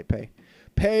about flight pay.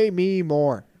 Pay me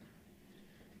more.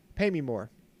 Pay me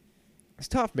more. It's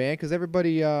tough, man, because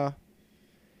everybody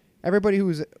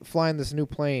who's flying this new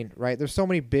plane, right? There's so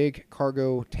many big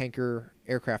cargo tanker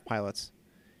aircraft pilots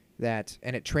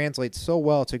and it translates so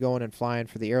well to going and flying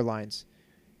for the airlines.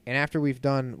 And after we've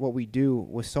done what we do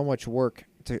with so much work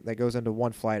that goes into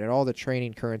one flight and all the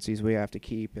training currencies we have to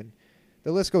keep, and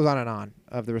the list goes on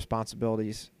of the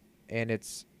responsibilities, and it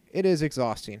is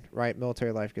exhausting, right?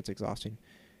 Military life gets exhausting.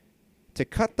 To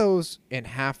cut those in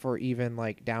half or even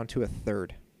like down to a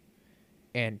third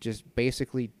and just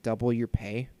basically double your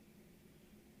pay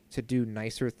to do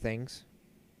nicer things,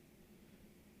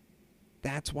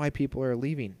 that's why people are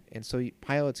leaving. And so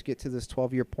pilots get to this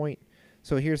 12-year point.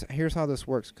 So here's how this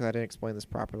works, because I didn't explain this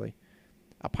properly.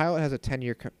 A pilot has a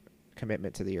 10-year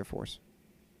commitment to the Air Force.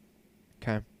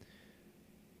 Okay.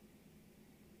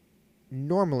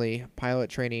 Normally, pilot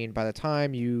training, by the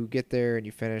time you get there and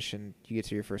you finish and you get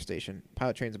to your first station,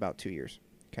 pilot training's about 2 years.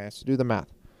 Okay, so do the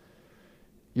math.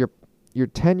 Your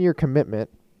 10-year commitment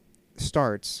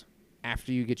starts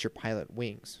after you get your pilot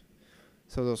wings.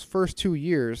 So those first 2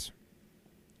 years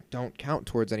don't count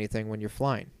towards anything when you're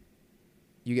flying.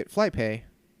 You get flight pay,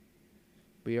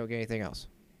 but you don't get anything else.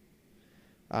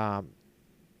 Well,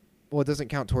 it doesn't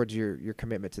count towards your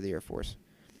commitment to the Air Force.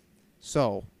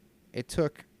 So it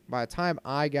took, by the time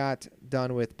I got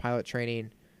done with pilot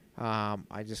training,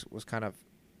 I just was kind of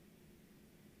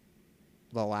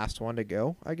the last one to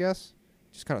go, I guess.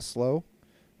 Just kind of slow.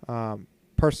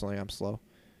 Personally, I'm slow.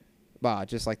 But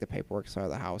just like the paperwork side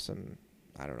of the house, and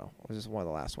I don't know. I was just one of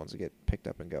the last ones to get picked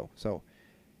up and go. So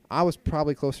I was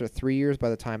probably closer to 3 years by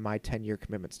the time my 10-year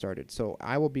commitment started. So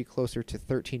I will be closer to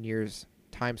 13 years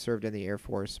time served in the Air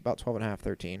Force, about 12 and a half,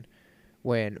 13,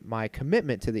 when my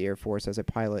commitment to the Air Force as a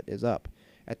pilot is up.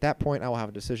 At that point, I will have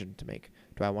a decision to make.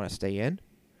 Do I want to stay in,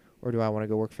 or do I want to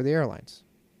go work for the airlines?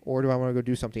 Or do I want to go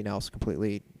do something else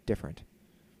completely different?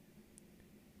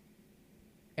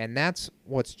 And that's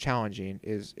what's challenging,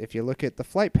 is if you look at the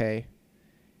flight pay,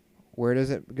 where does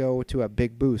it go to a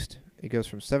big boost? It goes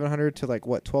from $700 to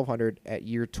 $1,200 at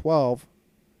year 12.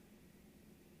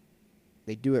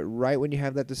 They do it right when you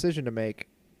have that decision to make.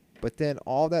 But then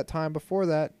all that time before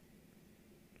that,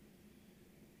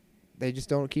 they just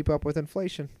don't keep up with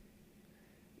inflation.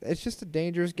 It's just a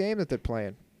dangerous game that they're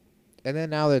playing. And then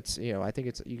now that's, I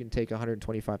think you can take a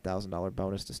 $125,000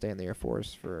 bonus to stay in the Air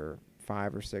Force for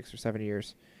 5 or 6 or 7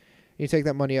 years. You take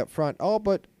that money up front. Oh,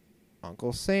 but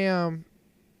Uncle Sam,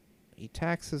 he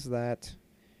taxes that,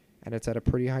 and it's at a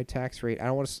pretty high tax rate. I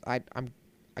don't want to.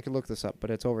 I could look this up, but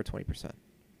it's over 20%.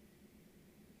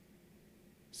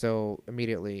 So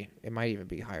immediately, it might even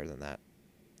be higher than that.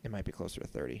 It might be closer to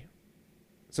 30.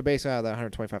 So basically, out of that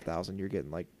 125,000, you're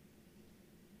getting like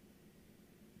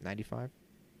 95,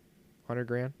 100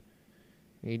 grand.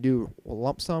 And you do a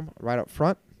lump sum right up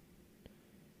front,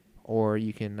 or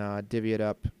you can divvy it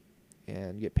up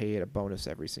and get paid a bonus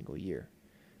every single year.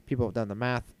 People have done the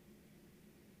math.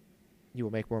 You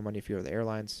will make more money if you go to the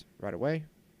airlines right away.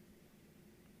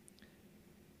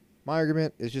 My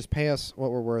argument is just pay us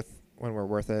what we're worth when we're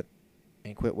worth it,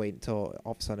 and quit waiting until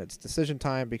all of a sudden it's decision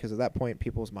time, because at that point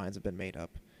people's minds have been made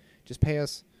up. Just pay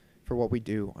us for what we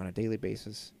do on a daily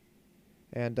basis,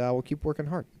 and we'll keep working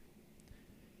hard.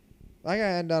 I gotta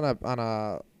end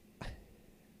on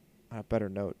a better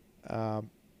note.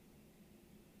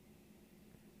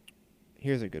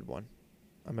 Here's a good one.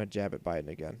 I'm gonna jab at Biden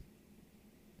again.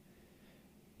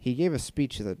 He gave a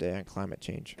speech the other day on climate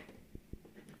change.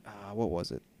 What was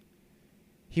it?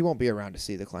 He won't be around to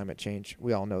see the climate change.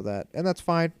 We all know that. And that's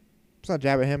fine. It's not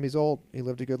jab at him. He's old. He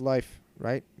lived a good life,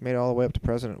 right? Made it all the way up to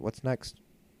president. What's next?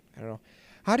 I don't know.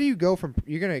 How do you go from...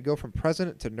 You're going to go from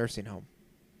president to nursing home.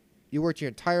 You worked your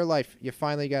entire life. You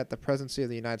finally got the presidency of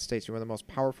the United States. You're one of the most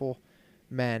powerful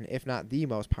men, if not the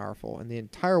most powerful, in the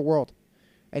entire world.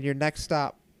 And your next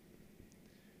stop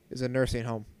is a nursing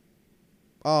home.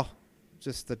 Oh,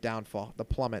 just the downfall, the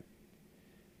plummet.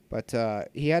 But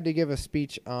he had to give a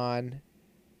speech on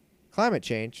climate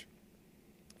change,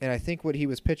 and I think what he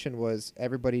was pitching was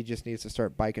everybody just needs to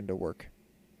start biking to work.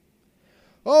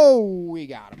 Oh, we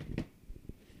got him.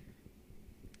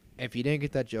 If you didn't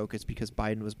get that joke, it's because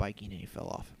Biden was biking and he fell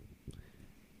off.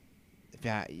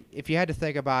 If you had to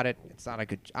think about it, it's not a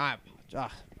good... I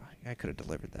could have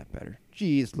delivered that better.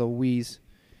 Jeez Louise.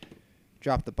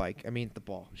 Drop the bike. I mean, the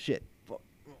ball. Shit.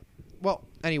 Well,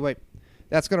 anyway,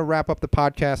 that's going to wrap up the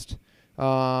podcast.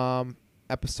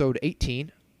 Episode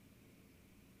 18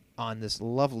 on this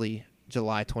lovely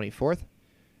July 24th.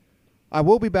 I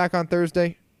will be back on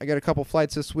Thursday. I got a couple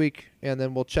flights this week, and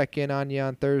then we'll check in on you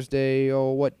on Thursday.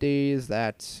 Oh, what day is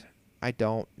that? I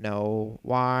don't know.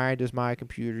 Why does my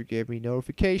computer give me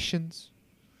notifications?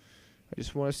 I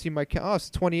just want to see my... Oh, it's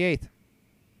the 28th.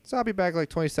 So I'll be back like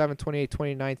 27th, 28th,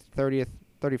 29th, 30th,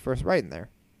 31st, right in there.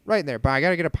 Right in there. But I got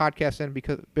to get a podcast in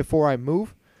before I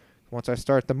move. Once I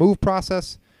start the move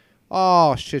process,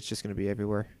 oh, shit's just going to be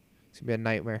everywhere. It's going to be a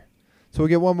nightmare. So we'll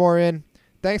get one more in.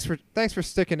 Thanks for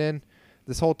sticking in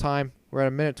this whole time. We're at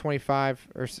a minute 25,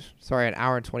 an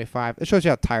hour and 25. It shows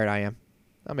you how tired I am.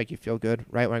 That'll make you feel good,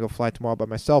 right? When I go fly tomorrow by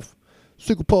myself.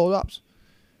 Single pull-ups.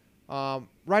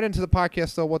 Right into the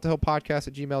podcast, though,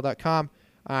 whatthehellpodcast@gmail.com.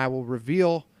 I will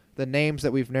reveal the names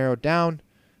that we've narrowed down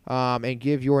and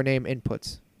give your name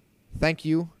inputs. Thank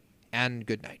you, and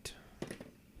good night.